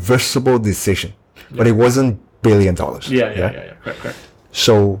irreversible decision, but it wasn't $1 billion. Yeah. Correct.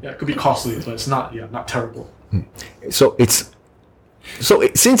 So it could be costly, but it's not terrible. So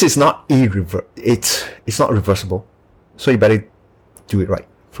since it's not it's not reversible, so you better do it right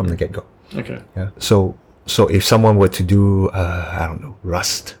from the get go. Okay. Yeah. So if someone were to do I don't know,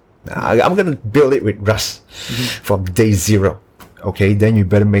 Rust, I'm gonna build it with Rust from day zero. Okay, then you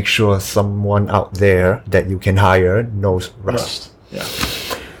better make sure someone out there that you can hire knows Rust. Yeah.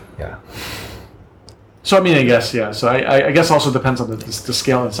 So I mean, I guess So I guess also depends on the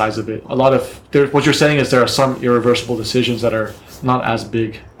scale and size of it. What you're saying is there are some irreversible decisions that are not as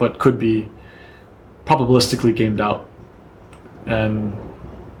big, but could be probabilistically gamed out, and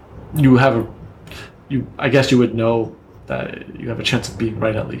I guess you would know that you have a chance of being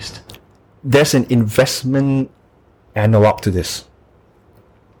right at least. There's an investment analog to this,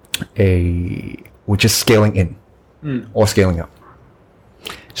 which is scaling in or scaling up.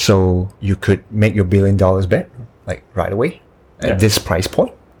 So you could make your $1 billion bet like right away at this price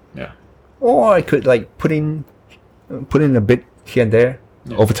point. Yeah. Or I could like put in put in a bit here and there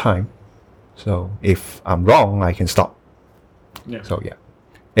over time. So if I'm wrong, I can stop. Yeah. So yeah,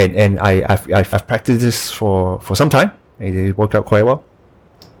 and I've practiced this for some time. It worked out quite well.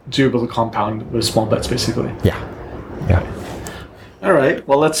 So you're able to compound with small bets, basically. Yeah. All right.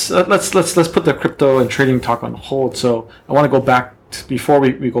 Well, let's put the crypto and trading talk on hold. So I want to go back before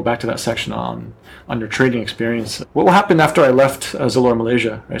we go back to that section on your trading experience. What happened after I left Zalora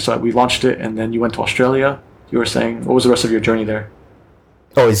Malaysia? Right. So we launched it, and then you went to Australia. You were saying, what was the rest of your journey there?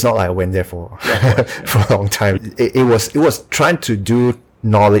 Oh, it's not like I went there for for a long time. It was trying to do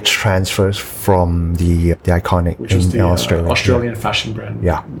knowledge transfers from the iconic Which is the Australia. Australian fashion brand.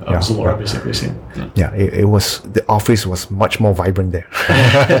 Yeah, of Zalora, basically. Yeah, it was, the office was much more vibrant there.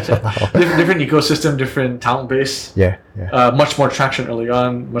 different ecosystem, different talent base. Yeah. Much more traction early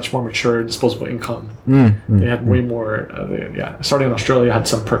on, much more mature disposable income. They had way more. Starting in Australia had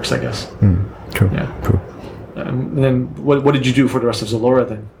some perks, I guess. True. Yeah. True. And then what did you do for the rest of Zalora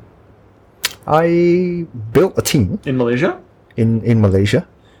then? I built a team In Malaysia? in Malaysia,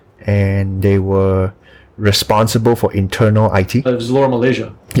 and they were responsible for internal IT. Zalora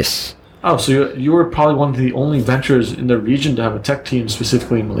Malaysia. Yes. Oh, so you were probably one of the only ventures in the region to have a tech team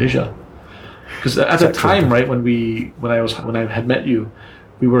specifically in Malaysia. Because at the time, right, when I had met you,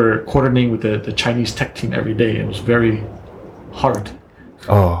 we were coordinating with the Chinese tech team every day. It was very hard.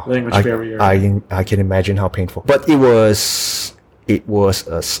 Oh, Language barrier. I can imagine how painful. But it was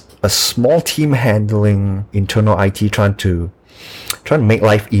a small team handling internal IT, trying to make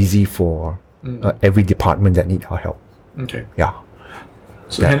life easy for every department that need our help. Okay. Yeah.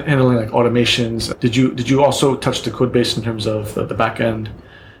 So handling like automations. Did you also touch the code base in terms of the back end?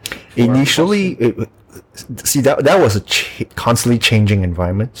 Initially, that was a constantly changing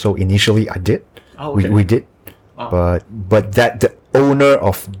environment. So initially, I did. Oh, okay. We did. Wow. But the owner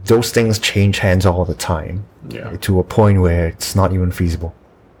of those things change hands all the time. Yeah. To a point where it's not even feasible.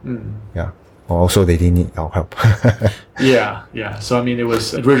 Yeah. Also, they didn't need our help. Yeah. So I mean, it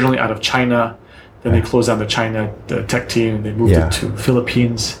was originally out of China. Then they closed down the tech team, and they moved it to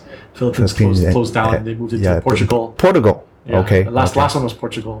Philippines. Philippines closed down, and they moved it to Portugal. Portugal. Yeah. Okay. The last one was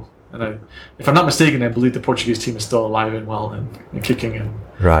Portugal, and if I'm not mistaken, I believe the Portuguese team is still alive and well and kicking, and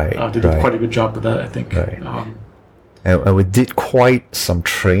they did quite a good job with that, I think. Right. And we did quite some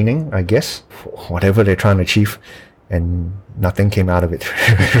training, I guess, for whatever they're trying to achieve, and nothing came out of it,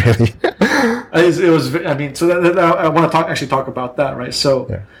 really. It was. I mean, so I want to talk about that, right?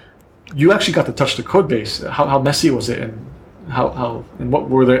 So, you actually got to touch the code base. How messy was it, and how and what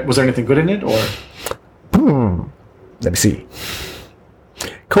was there anything good in it, or? Let me see.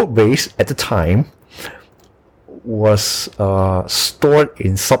 Code base at the time was stored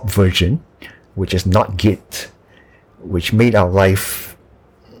in Subversion, which is not Git, which made our life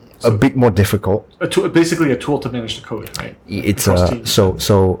a bit more difficult. Basically a tool to manage the code, right? It's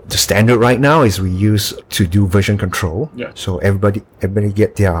so the standard right now is we use to do version control. Yeah. So everybody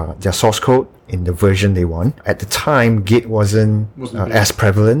get their source code in the version they want. At the time, Git wasn't as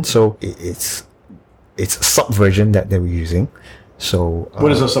prevalent, so it's Subversion that they were using. So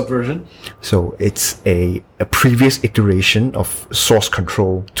what is a Subversion? So it's a previous iteration of source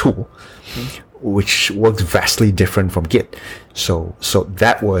control tool, which works vastly different from Git. So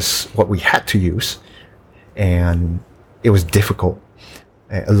that was what we had to use, and it was difficult.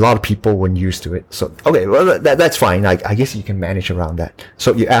 A lot of people weren't used to it. So okay, well that's fine. I guess you can manage around that.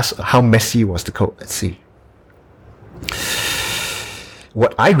 So you asked how messy was the code. Let's see.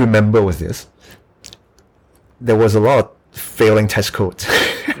 What I remember was this. There was a lot of failing test codes.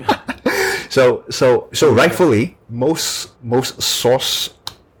 So rightfully, most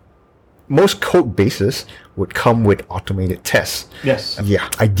code bases would come with automated tests. Yes. Yeah.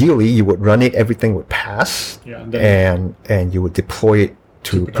 Ideally, you would run it, everything would pass, and you would deploy it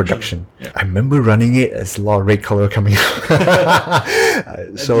to production. Yeah. I remember running it as a lot of red color coming out.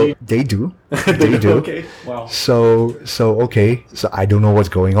 So they do. They do. Okay. Wow. So I don't know what's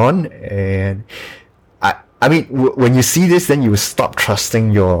going on, and I mean, when you see this, then you stop trusting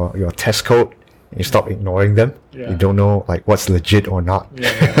your test code. You stop ignoring them. Yeah. You don't know like what's legit or not.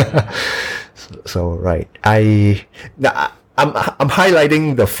 Yeah. So right, I'm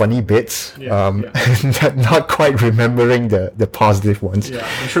highlighting the funny bits. Not quite remembering the positive ones. Yeah,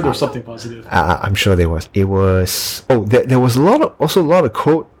 I'm sure there was something positive. I'm sure there was. It was there was a lot of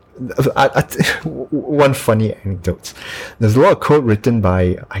code. One funny anecdote. There's a lot of code written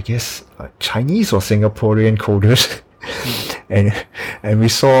by, I guess, Chinese or Singaporean coders, and we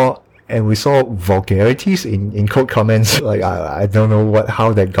saw vulgarities in code comments. Like I don't know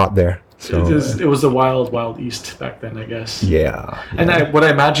how that got there. So it was the wild east back then, I guess. Yeah. And what I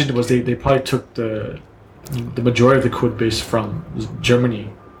imagined was they probably took The majority of the code base from Germany,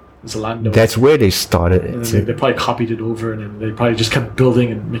 Zalando. That's where they started And it. then they probably copied it over, and then they probably just kept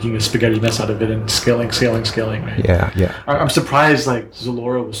building and making a spaghetti mess out of it and scaling, right? Yeah. I'm surprised like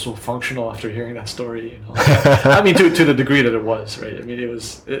Zalora was so functional after hearing that story. I mean, to the degree that it was, right? I mean, it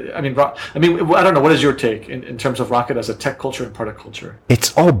was. I mean, I don't know. What is your take in terms of Rocket as a tech culture and product culture?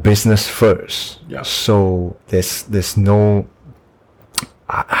 It's all business first. Yeah. So there's no.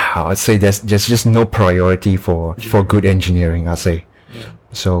 I'd say there's just no priority for good engineering. I'd say. Yeah.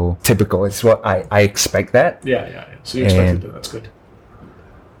 So typical. It's what I expect that. Yeah. So you expected that. That's good.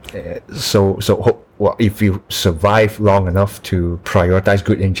 Well, if you survive long enough to prioritize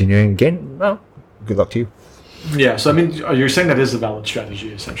good engineering again, well, good luck to you. Yeah, so I mean, you're saying that is a valid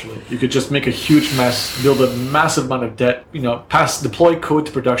strategy, essentially. You could just make a huge mess, build a massive amount of debt, deploy code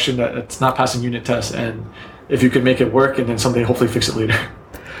to production that's not passing unit tests, and if you could make it work and then someday hopefully fix it later.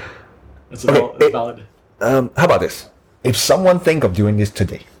 That's valid. How about this? If someone think of doing this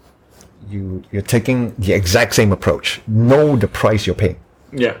today, you're taking the exact same approach. Know the price you're paying.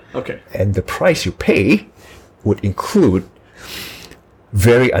 Yeah, okay. And the price you pay would include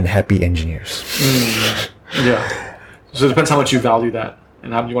very unhappy engineers. Yeah. So it depends how much you value that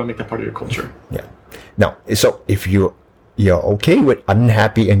and how you want to make that part of your culture. Yeah. Now, so if you're okay with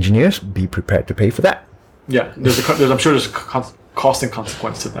unhappy engineers, be prepared to pay for that. Yeah. I'm sure there's a cost and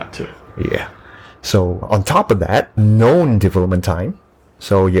consequence to that too. Yeah. So on top of that, known development time.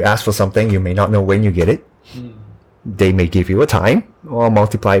 So you ask for something, you may not know when you get it. They may give you a time or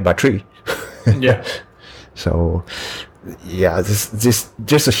multiply it by 3. Yeah. So, yeah, this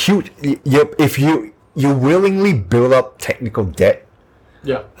just a huge. If you willingly build up technical debt,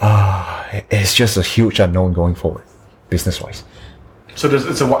 yeah, it's just a huge unknown going forward, business wise. So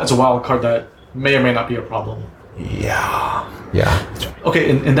it's a wild card that may or may not be a problem. Yeah.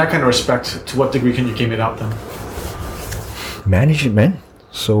 Okay, in that kind of respect, to what degree can you game it out then? Manage it, man.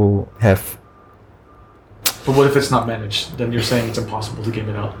 So have. But what if it's not managed? Then you're saying it's impossible to game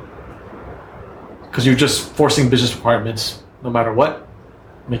it out. Because you're just forcing business requirements no matter what,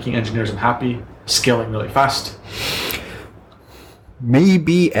 making engineers unhappy, scaling really fast.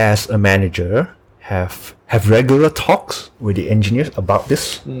 Maybe as a manager, have regular talks with the engineers about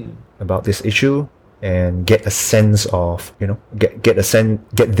this issue, and get a sense of get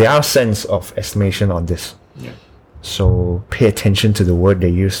their sense of estimation on this. Yeah. So pay attention to the word they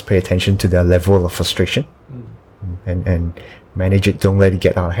use, pay attention to their level of frustration, and manage it. Don't let it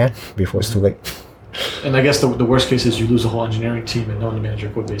get out of hand before it's too late. And I guess the worst case is you lose a whole engineering team and no one to manage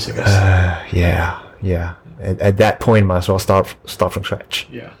your code base, I guess. Yeah. At that point, might as well start from scratch.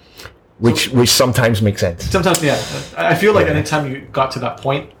 Yeah. Which sometimes makes sense. Sometimes, yeah. I feel like anytime you got to that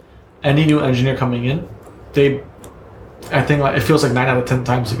point, any new engineer coming in, I think it feels like 9 out of 10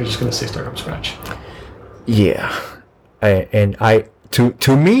 times they're just going to say start from scratch. Yeah.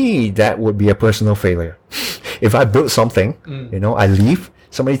 To me, that would be a personal failure. If I build something, I leave,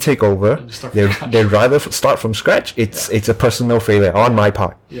 somebody take over, they'd rather start from scratch. It's a personal failure on my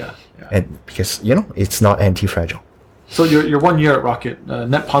part. Yeah. And because, it's not anti-fragile. So your 1 year at Rocket,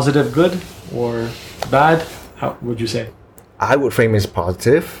 net positive, good or bad? How would you say? I would frame it as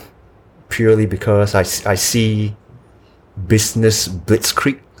positive, purely because I see business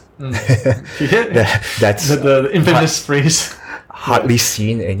blitzkrieg. That's the infamous phrase. Hardly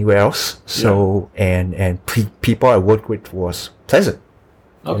seen anywhere else. So and people I worked with was pleasant.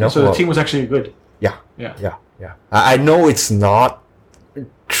 Okay, so the team was actually good. Yeah. I know it's not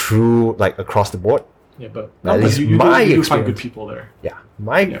true like across the board. Yeah, but at least you my do experience. find good people there. Yeah,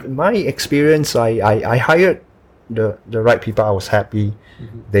 my experience, I hired the right people. I was happy.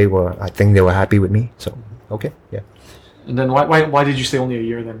 I think they were happy with me. So okay, yeah. And then why did you stay only a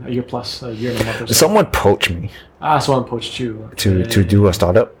year then? A year plus, a year and a month or so? Someone poached me. Someone poached you. To do a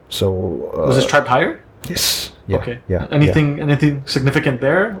startup. So was this tribe hire? Yes. Yeah. Okay. Yeah. Anything significant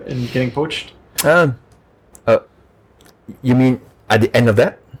there in getting poached? You mean at the end of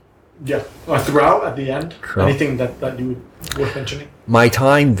that? Yeah. Or throughout at the end? Throughout. Anything that you would worth mentioning? My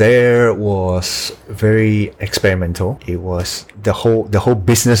time there was very experimental. It was the whole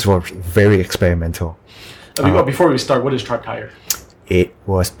business was very experimental. Before we start, what is Tribe Hire? It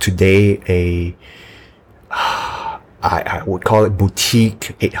was today I would call it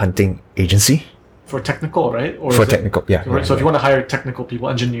boutique headhunting agency. For technical, right? Or for technical, yeah. Right? So if you want to hire technical people,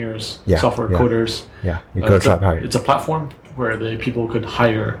 engineers, software coders, you go Tribe Hire. It's a platform where the people could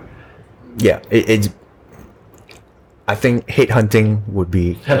hire. Yeah, it's. I think headhunting would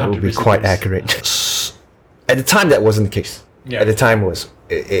be quite accurate. At the time, that wasn't the case. Yeah. At the time,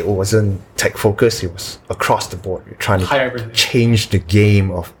 it wasn't tech focused. It was across the board. You're trying Hire to everything. change the game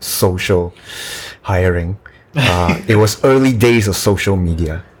of social hiring. It was early days of social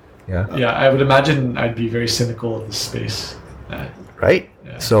media. Yeah. Yeah, I would imagine I'd be very cynical of this space. Right.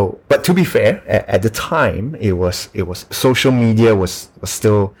 Yeah. So, but to be fair, at the time, it was social media was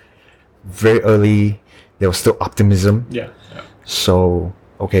still very early. There was still optimism. Yeah. Yeah. So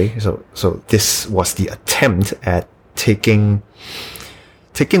okay, so this was the attempt at taking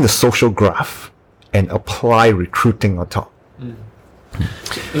the social graph and apply recruiting on top.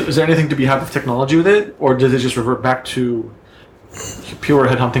 Is there anything to be had with technology with it, or does it just revert back to pure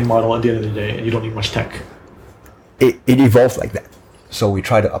headhunting model at the end of the day, and you don't need much tech? It evolved like that. So we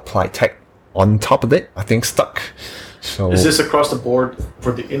try to apply tech on top of it. I think stuck. So Is this across the board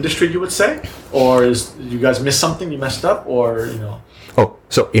for the industry, you would say, or is you guys missed something, you messed up, or oh,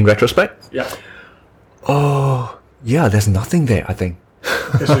 so in retrospect, Yeah. oh yeah, there's nothing there. I think.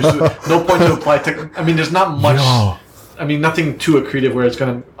 Okay, so there's no point to apply tech. I mean, there's not much. No. I mean, nothing too accretive where it's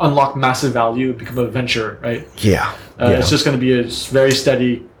going to unlock massive value, become a venture, right? Yeah. It's just going to be a very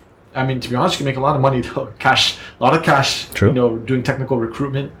steady. I mean, to be honest, you can make a lot of money though. A lot of cash. True. Doing technical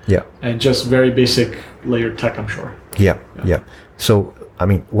recruitment. Yeah. And just very basic layered tech, I'm sure. Yeah. So I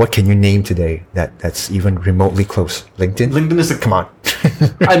mean, what can you name today that's even remotely close? LinkedIn. LinkedIn is Come on.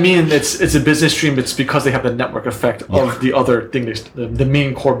 I mean, it's a business stream. It's because they have the network effect of the other thing, the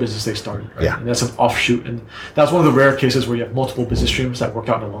main core business they started. Right? Yeah. And that's an offshoot. And that's one of the rare cases where you have multiple business streams that work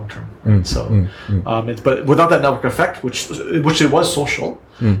out in the long term. But without that network effect, which it was social,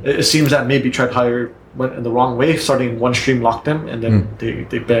 it seems that maybe tried to hire went in the wrong way, starting in one stream locked them, and then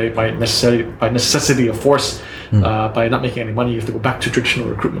they by necessity of force, by not making any money, you have to go back to traditional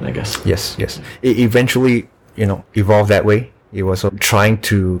recruitment, I guess. Yes. It eventually, evolved that way. It was trying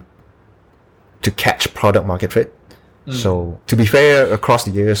to catch product market fit. So to be fair, across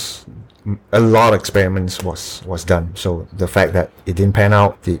the years, a lot of experiments was done. So the fact that it didn't pan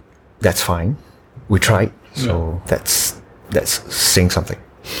out, that's fine. We tried. So that's saying something.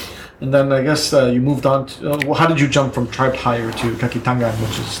 And then I guess you moved on to, how did you jump from Tribe Hire to Kakitangan,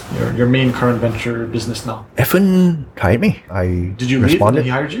 which is your main current venture business now? Evan hired me. Did you leave and then he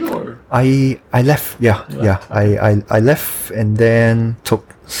hired you, or? I left. Yeah. I left and then took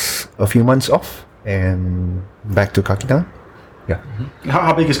a few months off and back to Kakitangan. Yeah.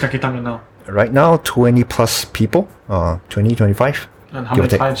 How big is Kakitangan now? Right now, 20 plus people, 20, 25. And how many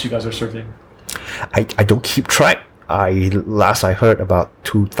clients you guys are serving? I don't keep track. Last I heard about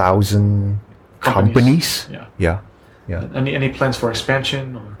 2,000 companies. Yeah. Any plans for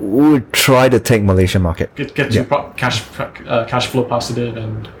expansion? Or We'll try to take Malaysian market. get to cash flow positive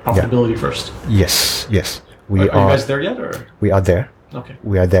and profitability first. Yes. Are you guys there yet, or? We are there. Okay.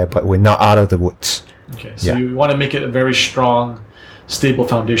 We are there, but we're not out of the woods. Okay. So you want to make it a very strong, stable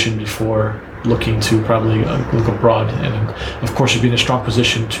foundation before looking to probably look abroad, and of course you'd be in a strong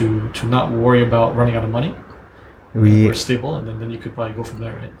position to not worry about running out of money. We're stable, and then you could probably go from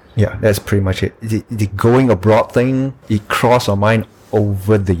there, right? Yeah, that's pretty much it. The going abroad thing, it crossed our mind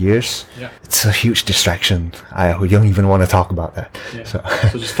over the years. Yeah. It's a huge distraction. We don't even want to talk about that. Yeah. So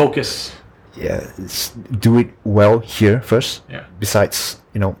just focus. Yeah, do it well here first. Yeah. Besides,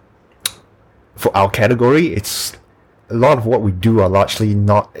 for our category, it's a lot of what we do are largely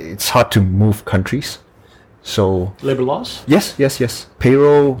not. It's hard to move countries. So Labor laws? yes.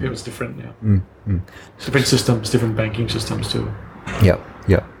 Payroll. It was different, yeah. Different systems, different banking systems too. Yeah.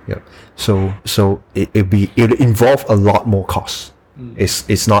 So it involve a lot more costs.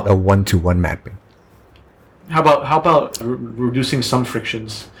 It's not a one-to-one mapping. How about reducing some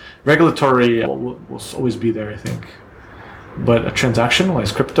frictions? Regulatory will always be there, I think. But a transaction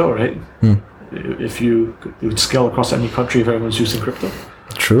wise, crypto, right? If you would scale across any country if everyone's using crypto.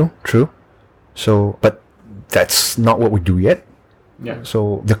 True. So, but that's not what we do yet. Yeah.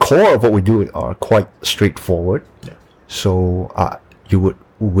 So the core of what we do are quite straightforward. Yeah. So you would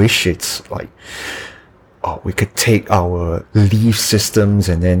wish it's like, we could take our leave systems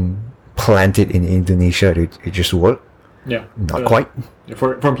and then plant it in Indonesia. It just work. Yeah. Not quite. Yeah,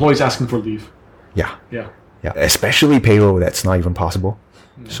 for employees asking for leave. Yeah. Yeah. Especially payroll, that's not even possible.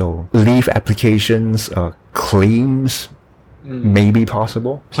 So leave applications, claims may be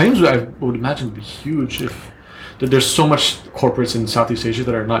possible. Claims, I would imagine, would be huge if there's so much corporates in Southeast Asia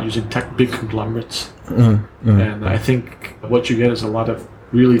that are not using big conglomerates. And I think what you get is a lot of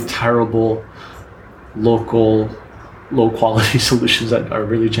really terrible local low quality solutions that are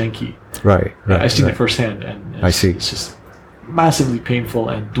really janky. Right. I've seen it firsthand, and I see. It's just massively painful.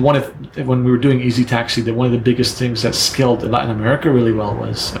 And when we were doing Easy Taxi, one of the biggest things that scaled in Latin America really well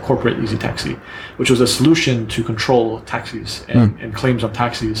was a corporate Easy Taxi, which was a solution to control taxis and claims on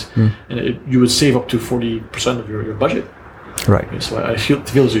taxis. And you would save up to 40% of your budget. Right. Okay, so I feel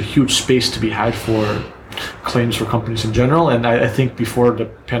there's a huge space to be had for claims for companies in general. And I think before the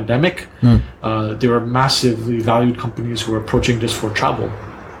pandemic, there were massively valued companies who were approaching this for travel,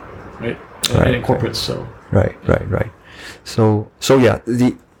 right? And corporates. So Right. So yeah,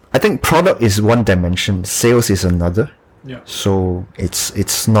 I think product is one dimension, sales is another. yeah. So it's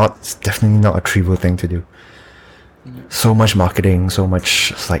definitely not a trivial thing to do. So much marketing, so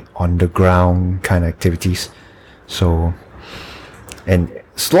much like on the ground kind of activities. So, and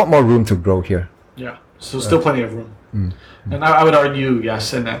it's a lot more room to grow here. Yeah, so still plenty of room. And I would argue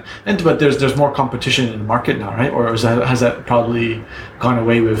yes, but there's more competition in the market now, right? Or has that probably gone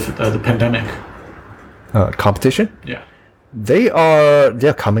away with the pandemic? Competition? Yeah.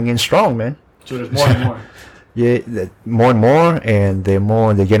 They're coming in strong, man. So there's more and more. Yeah, more and more, and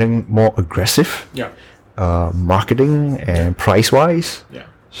they're getting more aggressive. Yeah. Marketing and price wise. Yeah.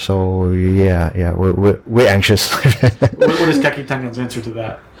 So yeah, we're anxious. What is Kaki Tangan's answer to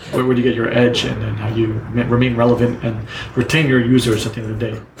that? Where do you get your edge, and then how you remain relevant and retain your users at the end of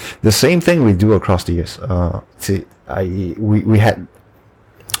the day? The same thing we do across the years. We had,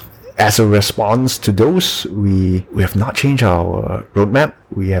 as a response to those, we have not changed our roadmap.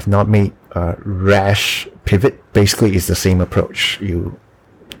 We have not made a rash pivot. Basically, it's the same approach. We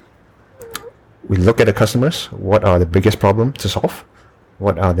look at the customers. What are the biggest problems to solve?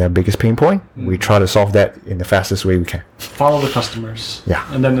 What are their biggest pain point? We try to solve that in the fastest way we can. Follow the customers. Yeah.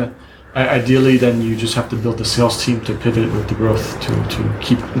 And then ideally, then you just have to build the sales team to pivot with the growth to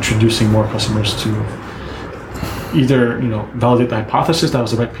keep introducing more customers to either validate the hypothesis that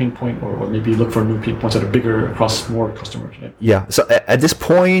was the right pain point, or maybe look for new pain points that are bigger across more customers. Right? Yeah. So at this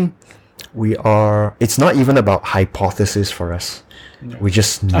point, it's not even about hypothesis for us. Yeah. We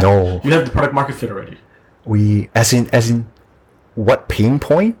just know. You have the product market fit already. As in what pain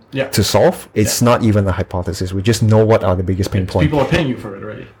point to solve. It's not even a hypothesis. We just know what are the biggest pain points. People are paying you for it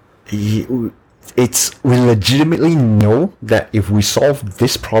already. We legitimately know that if we solve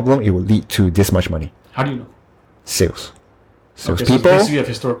this problem, it will lead to this much money. How do you know? Sales. So Salespeople. basically, you have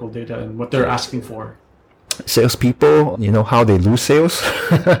historical data and what they're asking for. Salespeople, how they lose sales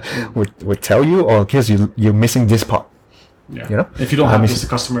would tell you, or because you're missing this part. Yeah. If you don't have this, the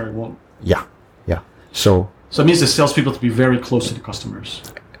customer won't. Yeah. So it means the salespeople to be very close to the customers.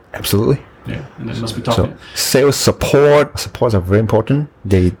 Absolutely. Yeah, and they must be talking. So sales supports are very important.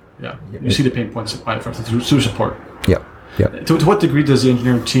 You see the pain points through support. Yeah. To what degree does the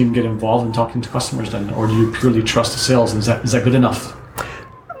engineering team get involved in talking to customers then, or do you purely trust the sales? Is that good enough?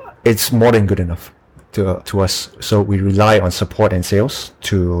 It's more than good enough to us. So we rely on support and sales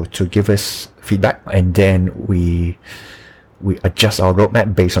to give us feedback, and then we adjust our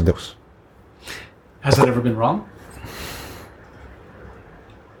roadmap based on those. Has that ever been wrong?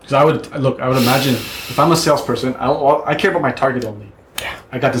 Because I would imagine if I'm a salesperson, I care about my target only. Yeah.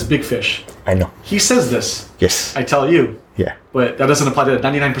 I got this big fish. I know. He says this. Yes. I tell you. Yeah. But that doesn't apply to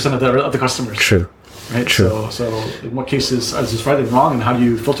 99% of the customers. True. Right. True. So in what cases is this right and wrong, and how do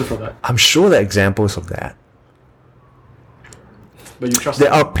you filter for that? I'm sure there are examples of that. But you trust.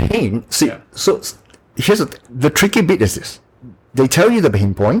 There are pain. See. Yeah. So here's the tricky bit is this. They tell you the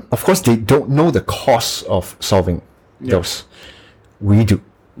pain point. Of course, they don't know the cost of solving those. We do.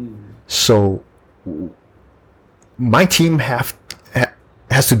 So my team has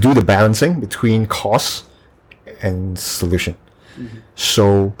to do the balancing between cost and solution.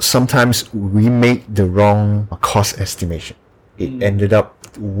 So sometimes we make the wrong cost estimation. It ended up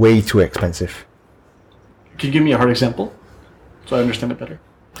way too expensive. Can you give me a hard example so I understand it better?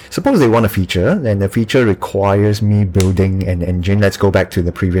 Suppose they want a feature, and the feature requires me building an engine. Let's go back to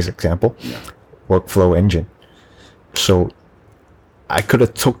the previous example, workflow engine. So I could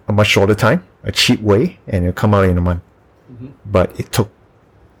have took a much shorter time, a cheap way, and it'll come out in a month. But it took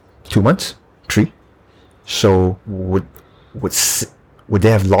 2 months, 3. So would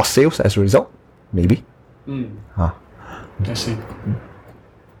they have lost sales as a result? Maybe. I see.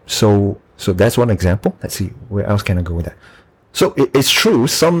 So that's one example. Let's see, where else can I go with that? So it's true.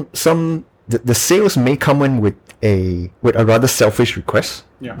 The sales may come in with a rather selfish request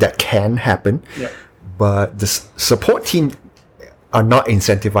that can happen, but the support team are not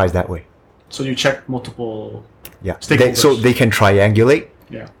incentivized that way. So you check multiple stakeholders. So they can triangulate.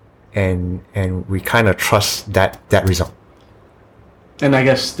 Yeah. And we kind of trust that result. And I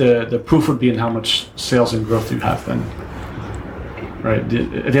guess the proof would be in how much sales and growth you have then, right? At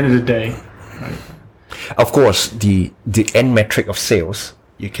the end of the day, right? Of course, the end metric of sales,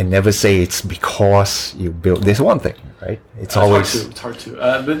 you can never say it's because you built this one thing, right? It's always It's hard to.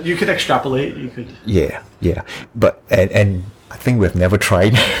 But you could extrapolate. You could. yeah. But and I think we've never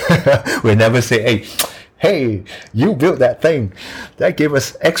tried. We never say, hey, you built that thing that gave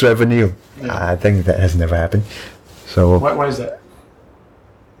us X revenue. Yeah. I think that has never happened. So Why is that?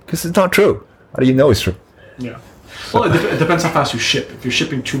 because it's not true. How do you know it's true? Yeah. Well, it depends how fast you ship. If you're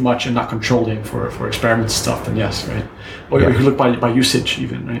shipping too much and not controlling for experiment stuff, then yes, right? Or you look by usage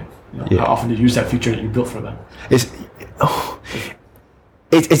even, right? You know, how often you use that feature that you built for them.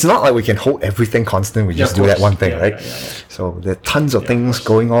 It's not like we can hold everything constant. We just of do that course. one thing, Yeah, right? yeah. So there are tons of things course.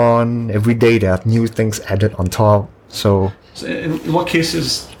 going on every day. There are new things added on top. So So in what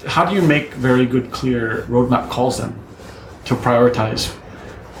cases, how do you make very good, clear roadmap calls then to prioritize?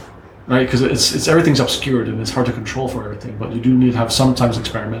 Right, because it's everything's obscured and it's hard to control for everything. But you do need to have sometimes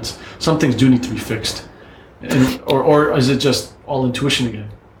experiments. Some things do need to be fixed, or is it just all intuition again?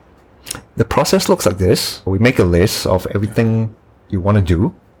 the process looks like this. We make a list of everything you want to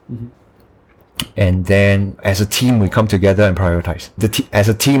do. And then as a team, we come together and prioritize. As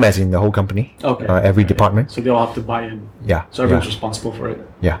a team, as in the whole company, Okay. every department. So they all have to buy in. Yeah. So everyone's yeah, responsible for it.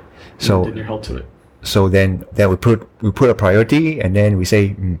 yeah. So So then you're held to it. so then we put a priority, and then we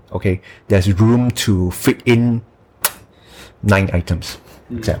say, okay, there's room to fit in 9 items.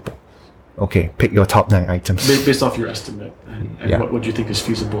 Example. Okay, pick your top 9 items. Based off your estimate and Yeah. what you think is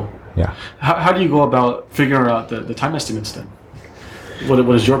feasible. Yeah. How do you go about figuring out the time estimates then?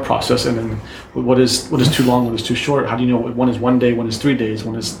 What is your process, and then what is too long, what is too short? How do you know one is 1 day, one is 3 days,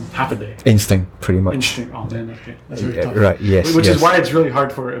 one is half a day? Instinct, pretty much. Interesting. Oh man, okay, that's very Yeah, tough. right, yes, Which yes. is why it's really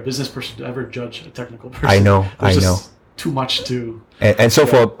hard for a business person to ever judge a technical person. I know, There's I just know. Too much to. And so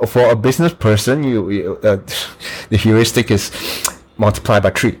for a business person, you the heuristic is multiply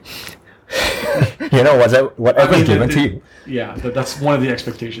by 3. You know, whatever is given to you. Yeah, that's one of the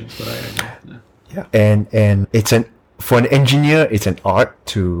expectations. But I know. Yeah. And it's for an engineer, it's an art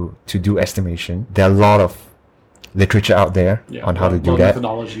to do estimation. There are a lot of literature out there Yeah, on how to do well, that.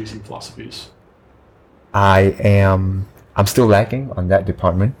 methodologies and philosophies. I'm still lacking on that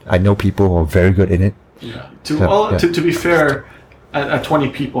department. I know people who are very good in it. Yeah. Yeah. To be fair, at 20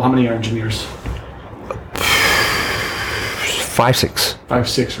 people, how many are engineers? 5, 6. 5,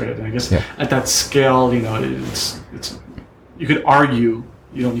 6, right? And I guess Yeah. at that scale, you know, it's you could argue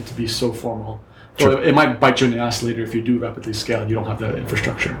you don't need to be so formal. Sure. Well, it might bite you in the ass later if you do rapidly scale and you don't have that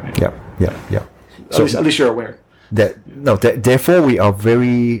infrastructure. Right? Yeah. At least you're aware. Therefore, we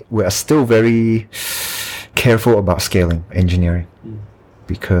are still very careful about scaling engineering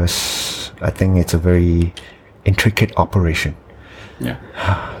because I think it's a very intricate operation. Yeah.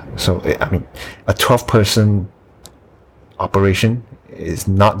 So I mean, a 12-person operation is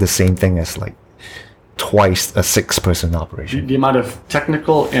not the same thing as like twice a 6-person operation. The amount of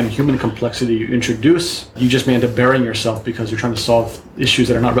technical and human complexity you introduce, you just may end up burying yourself because you're trying to solve issues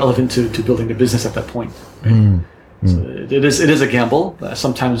that are not relevant to building the business at that point. Right? So it is a gamble.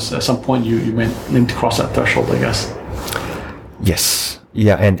 Sometimes at some point you may need to cross that threshold, I guess. Yes.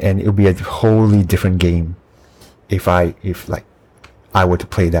 Yeah, and it'll be a wholly different game if I were to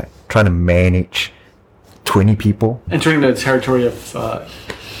play that, trying to manage 20 people. Entering the territory of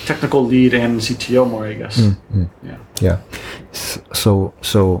technical lead and CTO more, I guess. Yeah. Yeah.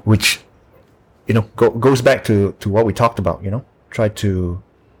 So which, goes back to what we talked about, try to,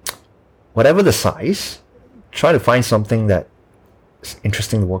 whatever the size, try to find something that's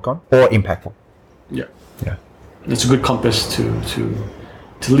interesting to work on or impactful. Yeah. Yeah. It's a good compass to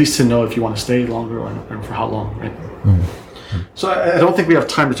at least to know if you want to stay longer or for how long, right? So I don't think we have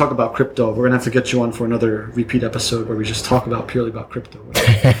time to talk about crypto. We're gonna have to get you on for another repeat episode where we just talk purely about crypto.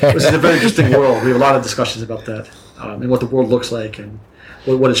 This is a very interesting world. We have a lot of discussions about that and what the world looks like and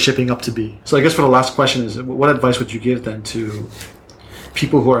what it's shaping up to be. So I guess for the last question is, what advice would you give then to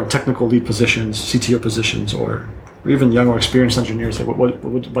people who are in technical lead positions, CTO positions, or even young or experienced engineers? Like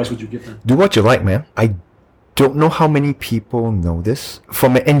what advice would you give them? Do what you like, man. I don't know how many people know this.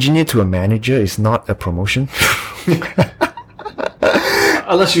 From an engineer to a manager is not a promotion.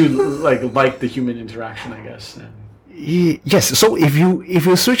 Unless you like the human interaction, I guess. Yes. So if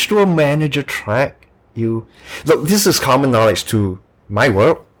you switch to a manager track, look. This is common knowledge to my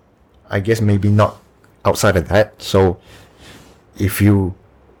world. I guess maybe not outside of that. So if you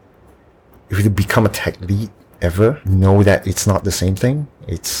become a tech lead ever, know that it's not the same thing.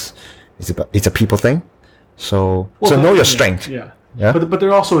 It's a people thing. So know your strength. Yeah. Yeah. But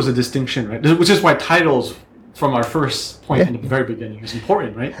there also is a distinction, right? Which is why titles from our first point in the very beginning is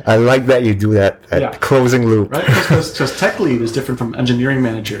important, right? I like that you do that at closing loop. Right, because tech lead is different from engineering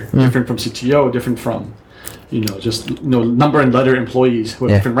manager, different from CTO, different from, number and letter employees who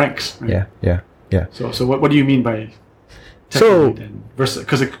have different ranks. Right? Yeah. So what do you mean by tech lead and versus?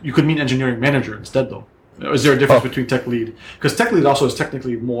 Because you could mean engineering manager instead, though. Is there a difference between tech lead? Because tech lead also is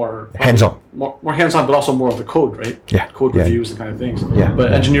technically more hands-on, more hands-on, but also more of the code, right? Yeah, code reviews and kind of things. Yeah,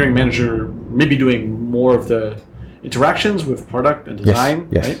 but engineering manager maybe doing more of the interactions with product and design,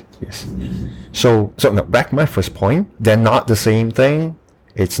 right? Yes. So no, back to my first point. They're not the same thing.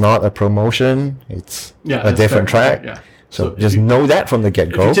 It's not a promotion. It's a different track. Yeah. So just know that from the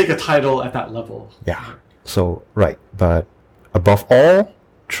get-go. If you take a title at that level. Yeah. So but above all,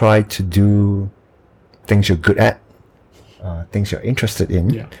 try to do things you're good at, things you're interested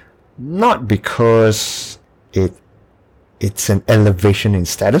in, not because it's an elevation in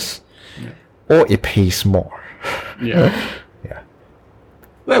status, or it pays more.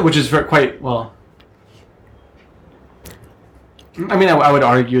 Well, which is quite well. I mean, I would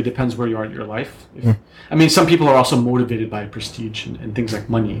argue it depends where you are in your life. I mean, some people are also motivated by prestige and things like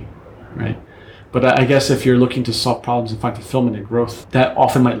money, right? But I guess if you're looking to solve problems and find fulfillment and growth, that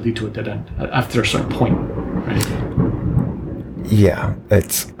often might lead to a dead end after a certain point, right? Yeah,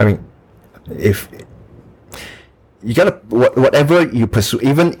 if you gotta whatever you pursue,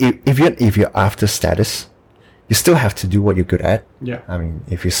 even if you're after status, you still have to do what you're good at. Yeah. I mean,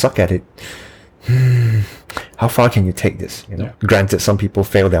 if you suck at it, how far can you take this? Granted, some people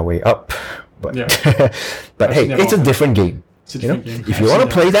fail their way up, but but hey, it's a different game. If you want to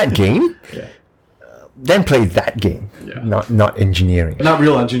play that game. Then play that game, not engineering. Not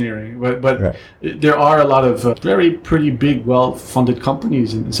real engineering, but there are a lot of very pretty big, well-funded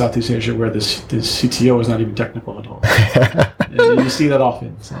companies in Southeast Asia where the CTO is not even technical at all. You see that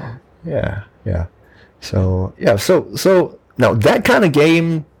often. So. Yeah. So now that kind of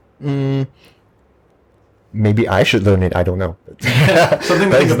game, maybe I should learn it. I don't know. Something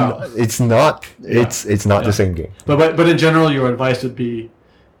to think about. It's not the same game. But in general, your advice would be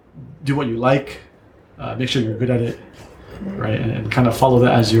do what you like. Make sure you're good at it, right? And kind of follow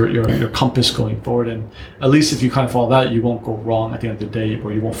that as your compass going forward. And at least if you kind of follow that, you won't go wrong at the end of the day,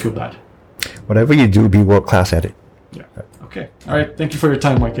 or you won't feel bad. Whatever you do, be world class at it. Yeah. Okay. All right. Thank you for your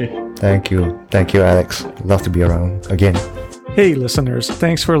time, YK. Thank you, Alex. Love to be around again. Hey, listeners.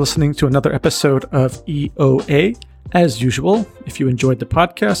 Thanks for listening to another episode of EOA. As usual, if you enjoyed the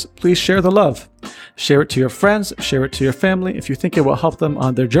podcast, please share the love. Share it to your friends. Share it to your family if you think it will help them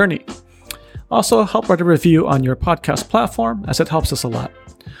on their journey. Also, help write a review on your podcast platform, as it helps us a lot.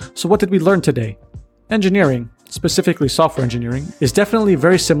 So what did we learn today? Engineering, specifically software engineering, is definitely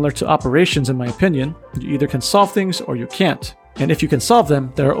very similar to operations in my opinion. You either can solve things or you can't. And if you can solve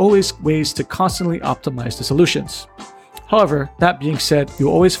them, there are always ways to constantly optimize the solutions. However, that being said, you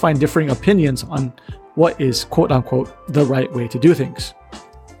always find differing opinions on what is quote-unquote the right way to do things.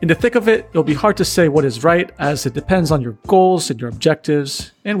 In the thick of it, it'll be hard to say what is right, as it depends on your goals and your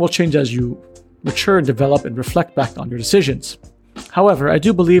objectives, and will change as you mature and develop and reflect back on your decisions. However, I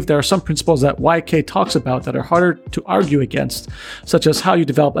do believe there are some principles that YK talks about that are harder to argue against, such as how you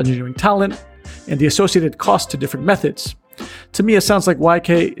develop engineering talent and the associated cost to different methods. To me, it sounds like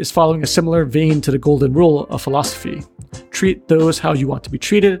YK is following a similar vein to the golden rule of philosophy. Treat those how you want to be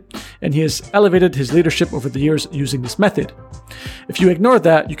treated, and he has elevated his leadership over the years using this method. If you ignore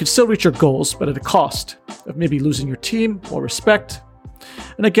that, you can still reach your goals, but at a cost of maybe losing your team or respect.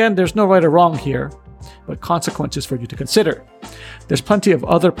 And again, there's no right or wrong here, but consequences for you to consider. There's plenty of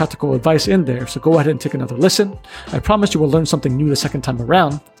other practical advice in there, so go ahead and take another listen. I promise you will learn something new the second time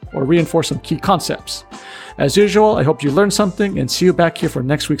around, or reinforce some key concepts. As usual, I hope you learned something, and see you back here for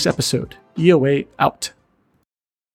next week's episode. EOA out.